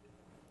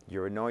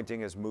 Your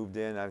anointing has moved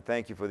in. I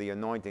thank you for the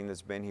anointing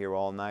that's been here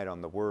all night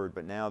on the word,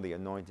 but now the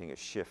anointing has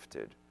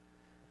shifted.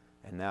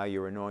 And now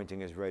your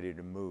anointing is ready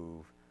to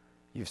move.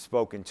 You've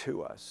spoken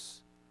to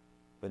us,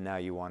 but now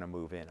you want to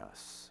move in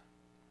us.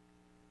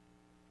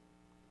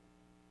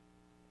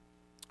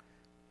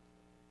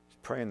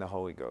 Pray in the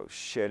Holy Ghost.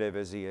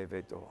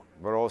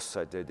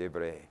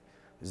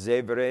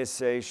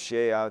 Zebrese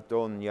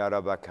sheaton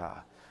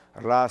yarabaka.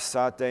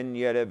 Rasaten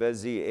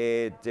yerebezi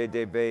e de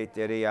debe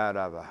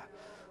teriaraba.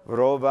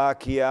 Roba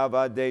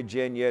kiava de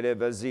gen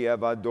yerebezi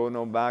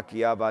abadono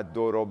bakia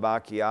doro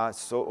bakia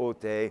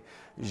soote.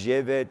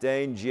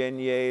 Jeveten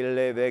genye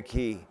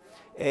leveki.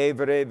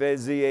 Evre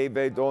vezi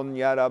ebedon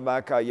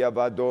yarabaka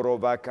yabadoro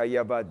baka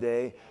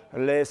yabade.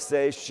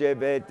 Lese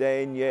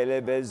sheveten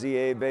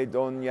yelebezi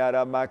ebedon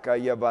yarabaka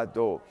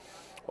yabado.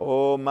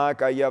 O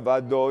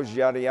makayabado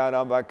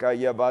jariana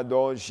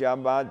bakayabado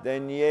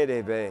shabaten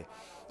yerebe.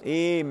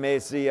 I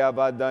mesia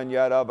badan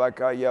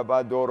yarabakaya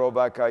badoro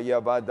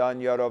bakaya badan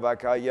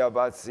yarabakaya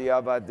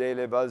batsia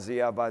badele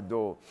bazia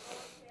bado.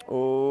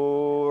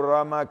 O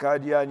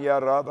ramakadian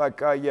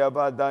yarabakaya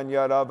badan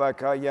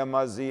yarabakaya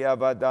mazia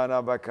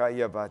badana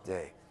bakaya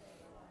bade.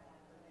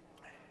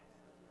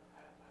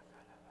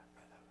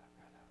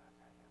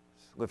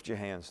 Lift your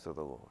hands to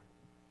the Lord.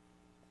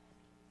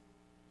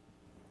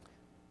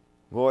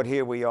 Lord,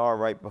 here we are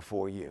right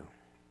before you,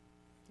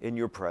 in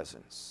your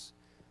presence,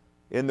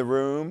 in the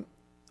room,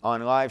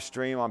 on live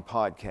stream, on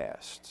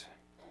podcast.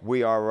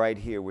 We are right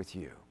here with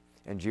you,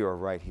 and you are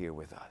right here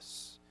with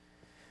us.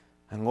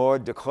 And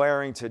Lord,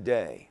 declaring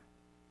today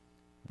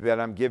that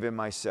I'm giving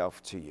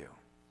myself to you.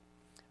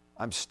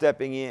 I'm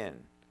stepping in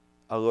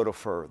a little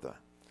further.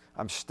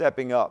 I'm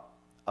stepping up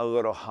a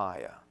little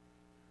higher.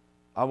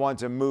 I want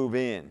to move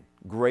in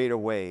greater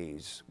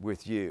ways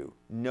with you,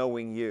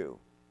 knowing you.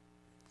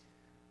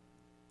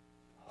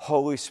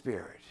 Holy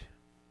Spirit,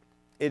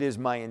 it is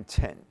my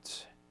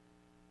intent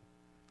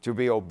to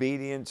be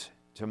obedient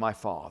to my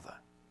Father,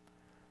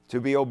 to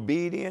be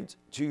obedient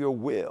to your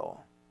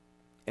will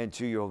and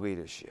to your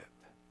leadership.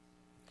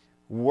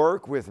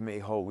 Work with me,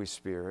 Holy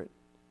Spirit,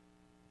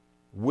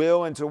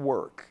 will and to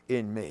work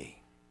in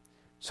me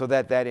so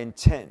that that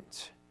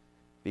intent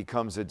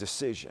becomes a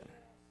decision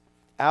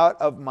out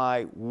of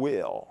my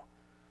will,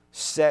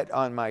 set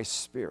on my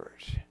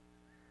spirit,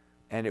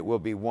 and it will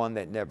be one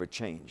that never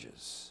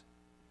changes.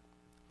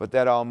 But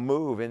that I'll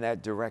move in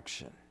that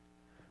direction,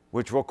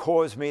 which will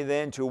cause me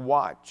then to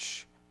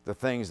watch the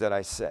things that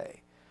I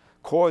say,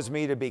 cause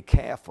me to be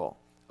careful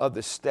of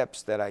the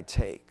steps that I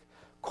take,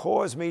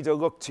 cause me to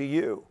look to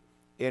you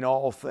in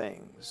all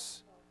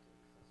things,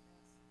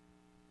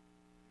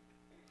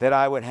 that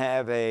I would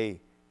have a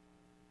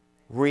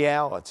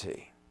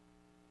reality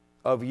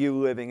of you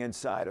living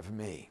inside of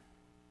me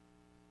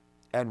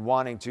and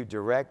wanting to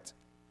direct,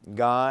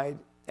 guide,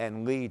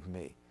 and lead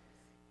me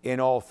in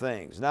all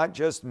things, not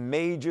just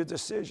major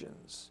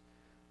decisions,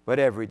 but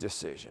every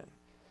decision.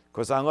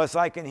 Because unless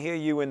I can hear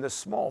you in the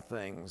small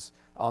things,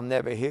 I'll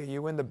never hear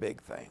you in the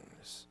big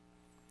things.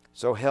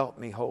 So help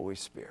me, Holy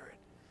Spirit.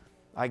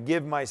 I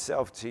give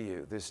myself to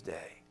you this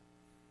day.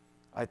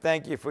 I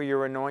thank you for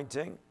your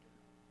anointing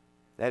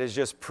that has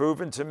just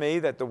proven to me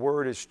that the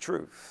word is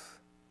truth,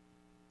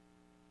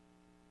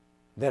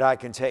 that I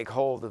can take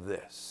hold of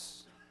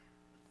this.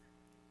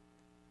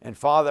 And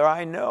Father,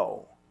 I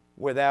know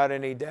without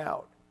any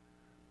doubt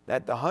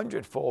that the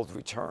 100-fold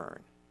return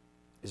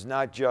is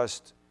not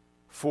just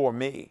for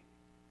me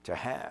to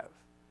have,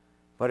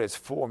 but it's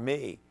for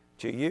me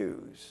to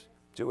use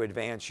to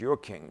advance your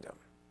kingdom.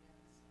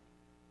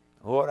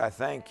 Lord, I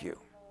thank you.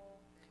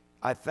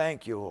 I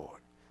thank you,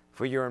 Lord,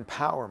 for your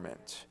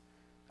empowerment.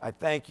 I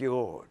thank you,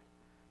 Lord,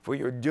 for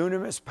your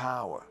dunamis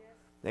power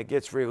that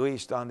gets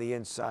released on the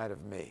inside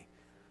of me,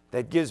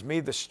 that gives me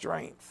the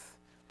strength,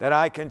 that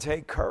I can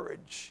take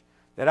courage,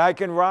 that I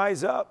can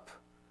rise up,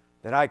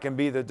 that I can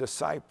be the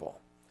disciple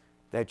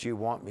that you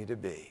want me to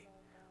be.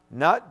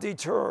 Not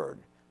deterred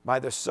by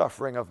the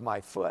suffering of my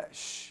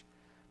flesh,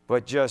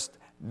 but just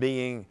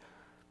being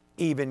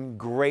even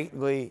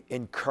greatly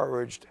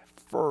encouraged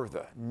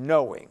further,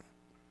 knowing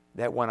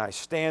that when I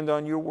stand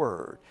on your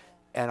word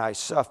and I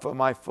suffer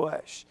my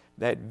flesh,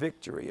 that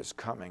victory is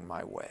coming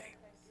my way.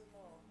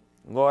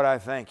 Lord, I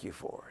thank you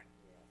for it.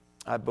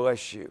 I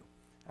bless you.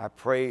 I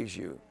praise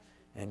you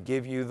and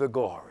give you the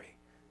glory.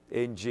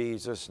 In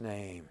Jesus'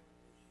 name.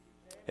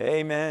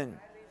 Amen.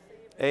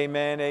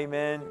 Amen.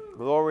 Amen.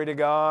 Glory to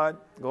God.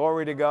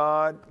 Glory to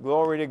God.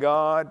 Glory to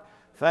God.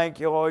 Thank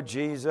you, Lord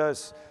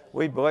Jesus.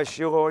 We bless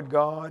you, Lord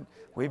God.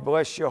 We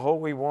bless you,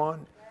 Holy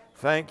One.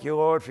 Thank you,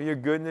 Lord, for your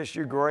goodness,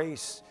 your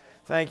grace.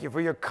 Thank you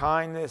for your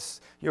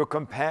kindness, your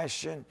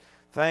compassion.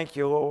 Thank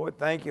you, Lord.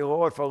 Thank you,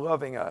 Lord, for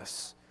loving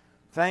us.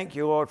 Thank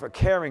you, Lord, for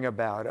caring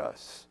about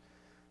us.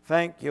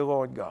 Thank you,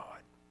 Lord God.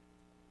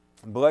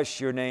 Bless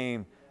your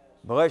name.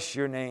 Bless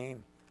your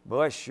name.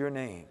 Bless your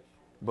name.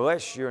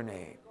 Bless your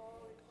name.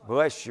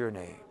 Bless your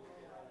name.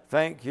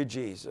 Thank you,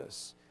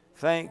 Jesus.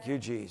 Thank you,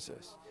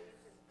 Jesus.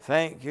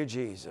 Thank you,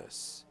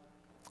 Jesus.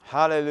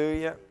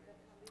 Hallelujah.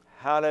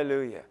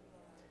 Hallelujah.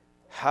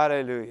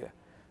 Hallelujah.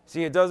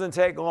 See, it doesn't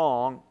take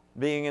long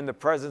being in the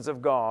presence of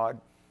God,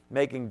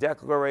 making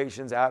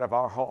declarations out of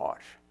our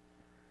heart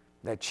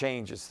that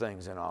changes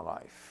things in our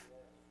life.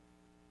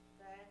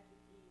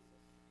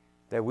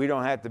 That we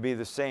don't have to be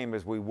the same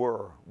as we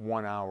were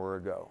 1 hour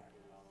ago.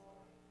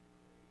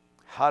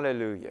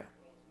 Hallelujah.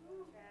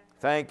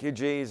 Thank you,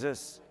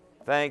 Jesus.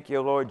 Thank you,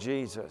 Lord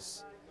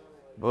Jesus.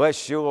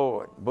 Bless you,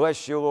 Lord.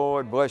 Bless you,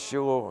 Lord. Bless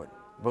you, Lord.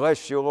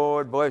 Bless you,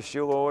 Lord. Bless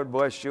you, Lord.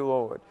 Bless you,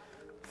 Lord.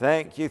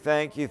 Thank you,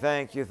 thank you,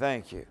 thank you,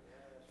 thank you.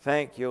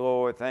 Thank you,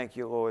 Lord. Thank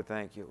you, Lord.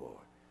 Thank you,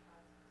 Lord.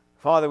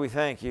 Father, we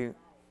thank you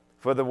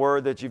for the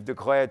word that you've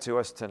declared to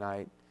us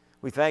tonight.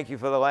 We thank you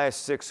for the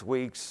last 6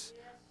 weeks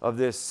of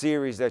this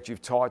series that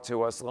you've taught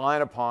to us,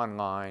 line upon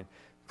line,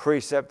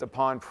 precept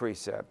upon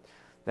precept,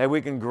 that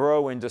we can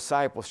grow in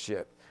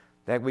discipleship,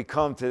 that we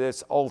come to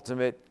this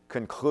ultimate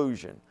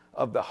conclusion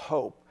of the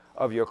hope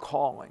of your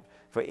calling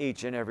for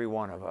each and every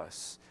one of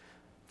us.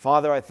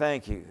 Father, I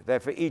thank you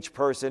that for each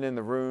person in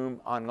the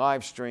room, on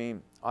live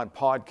stream, on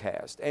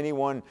podcast,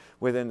 anyone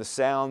within the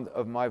sound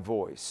of my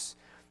voice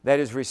that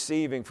is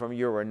receiving from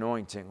your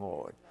anointing,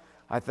 Lord,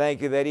 I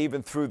thank you that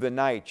even through the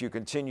night you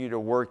continue to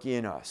work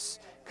in us,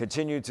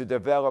 continue to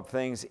develop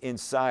things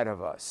inside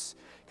of us,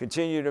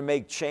 continue to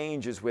make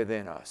changes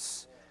within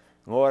us.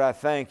 Lord, I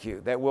thank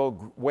you that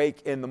we'll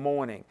wake in the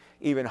morning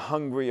even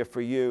hungrier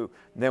for you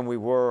than we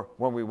were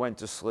when we went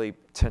to sleep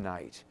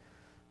tonight.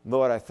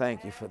 Lord, I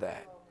thank you for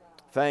that.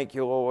 Thank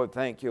you, Lord.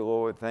 Thank you,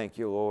 Lord. Thank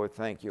you, Lord.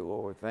 Thank you,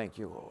 Lord. Thank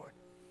you, Lord.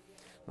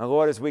 Now,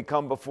 Lord, as we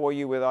come before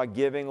you with our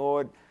giving,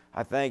 Lord,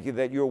 I thank you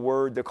that your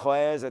word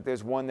declares that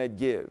there's one that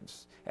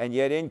gives and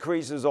yet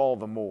increases all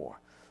the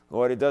more.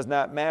 Lord, it does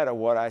not matter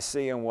what I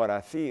see and what I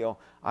feel.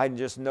 I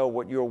just know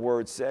what your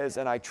word says,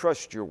 and I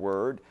trust your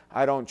word.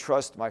 I don't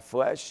trust my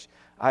flesh.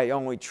 I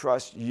only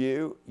trust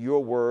you,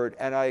 your word,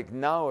 and I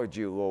acknowledge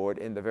you, Lord,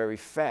 in the very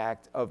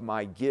fact of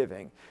my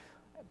giving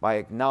by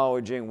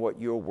acknowledging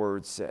what your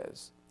word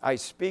says. I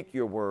speak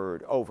your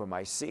word over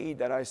my seed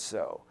that I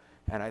sow,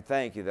 and I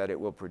thank you that it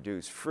will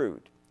produce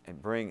fruit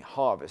and bring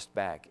harvest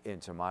back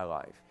into my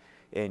life.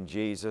 In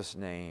Jesus'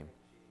 name,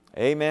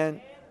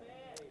 amen.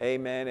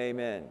 Amen,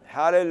 amen.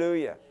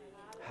 Hallelujah.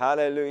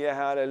 Hallelujah,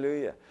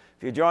 hallelujah.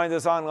 If you joined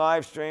us on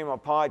live stream or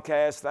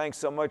podcast, thanks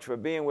so much for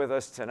being with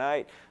us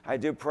tonight. I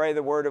do pray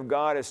the Word of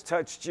God has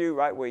touched you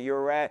right where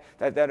you're at,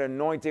 that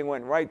anointing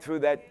went right through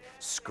that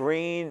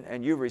screen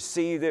and you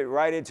received it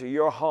right into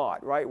your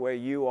heart, right where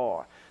you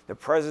are. The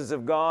presence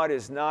of God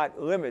is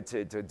not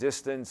limited to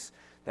distance,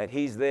 that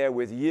He's there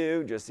with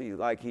you, just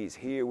like He's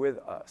here with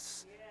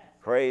us.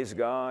 Praise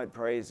God,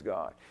 praise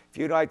God. If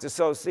you'd like to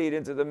sow seed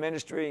into the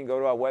ministry, you can go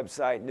to our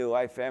website,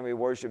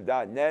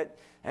 newlifefamilyworship.net,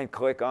 and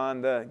click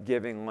on the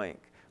giving link.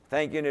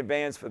 Thank you in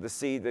advance for the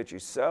seed that you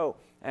sow.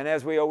 And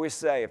as we always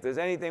say, if there's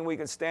anything we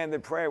can stand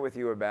in prayer with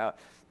you about,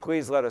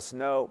 please let us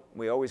know.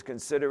 We always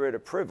consider it a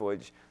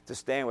privilege to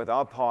stand with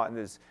our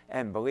partners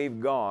and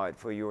believe God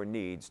for your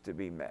needs to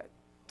be met.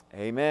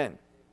 Amen.